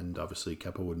it. And obviously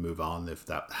Kepa would move on if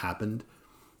that happened.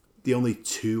 The only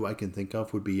 2 I can think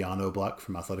of would be Jan Oblak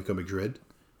from Atletico Madrid.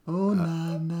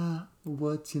 Onana,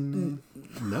 what's your name?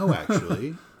 No,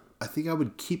 actually. I think I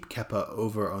would keep Kepa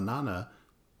over Onana.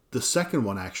 The second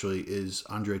one, actually, is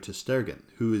Andre ter Stegen,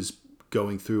 who is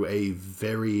going through a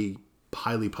very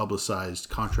highly publicized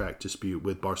contract dispute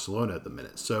with Barcelona at the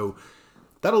minute. So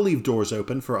that'll leave doors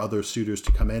open for other suitors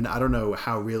to come in. I don't know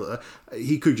how real...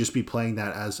 he could just be playing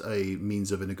that as a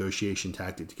means of a negotiation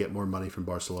tactic to get more money from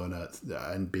Barcelona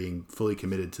and being fully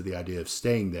committed to the idea of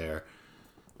staying there.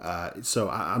 So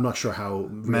I'm not sure how...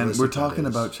 Man, we're talking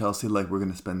about Chelsea like we're going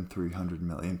to spend £300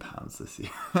 million this year.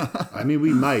 I mean,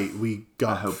 we might. We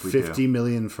got $50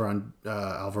 million for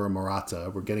Alvaro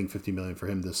Morata. We're getting $50 million for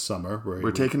him this summer.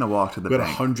 We're taking a walk to the bank. We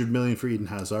got $100 million for Eden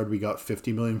Hazard. We got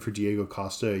 $50 million for Diego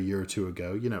Costa a year or two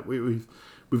ago. You know,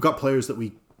 we've got players that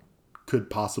we could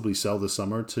possibly sell this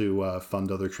summer to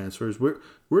fund other transfers.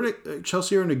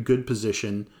 Chelsea are in a good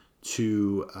position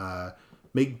to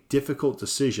make difficult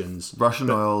decisions. Russian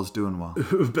oil is doing well.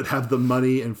 But have the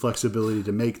money and flexibility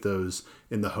to make those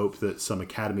in the hope that some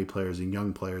academy players and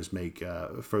young players make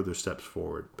further steps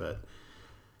forward. But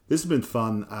this has been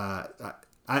fun.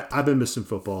 I've been missing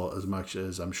football as much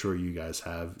as I'm sure you guys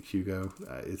have, Hugo.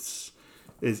 It's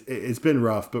been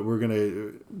rough, but we're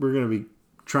gonna be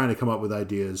trying to come up with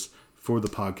ideas for the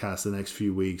podcast the next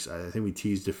few weeks. I think we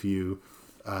teased a few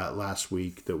last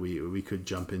week that we could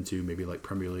jump into, maybe like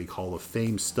Premier League Hall of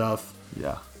Fame stuff.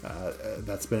 Yeah.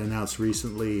 That's been announced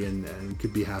recently and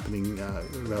could be happening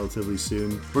relatively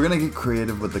soon. We're going to get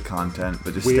creative with the content,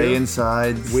 but just stay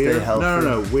inside, stay healthy.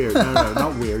 No, weird. No,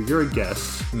 not weird. You're a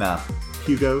guest. Nah.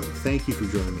 Hugo, thank you for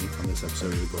joining me on this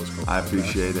episode of the Goals Call Podcast. I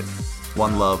appreciate it.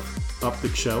 One love. Up the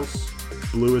Chelsea.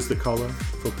 Blue is the color.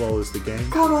 Football is the game.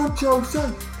 Come on, Chelsea.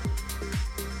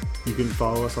 You can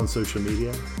follow us on social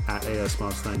media at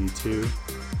ASMoss92.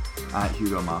 At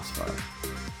Hugo Moss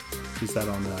 5. Is that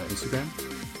on Instagram?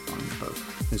 On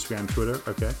both. Instagram, Twitter,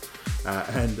 okay.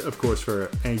 And of course for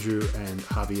Andrew and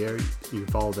Javier, you can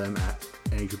follow them at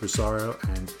Andrew Pissarro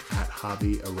and at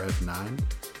JaviArev9.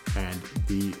 And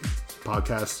the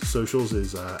podcast socials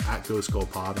is at Go Skull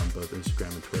Pod on both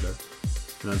Instagram and Twitter.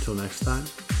 And until next time,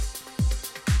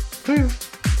 see you.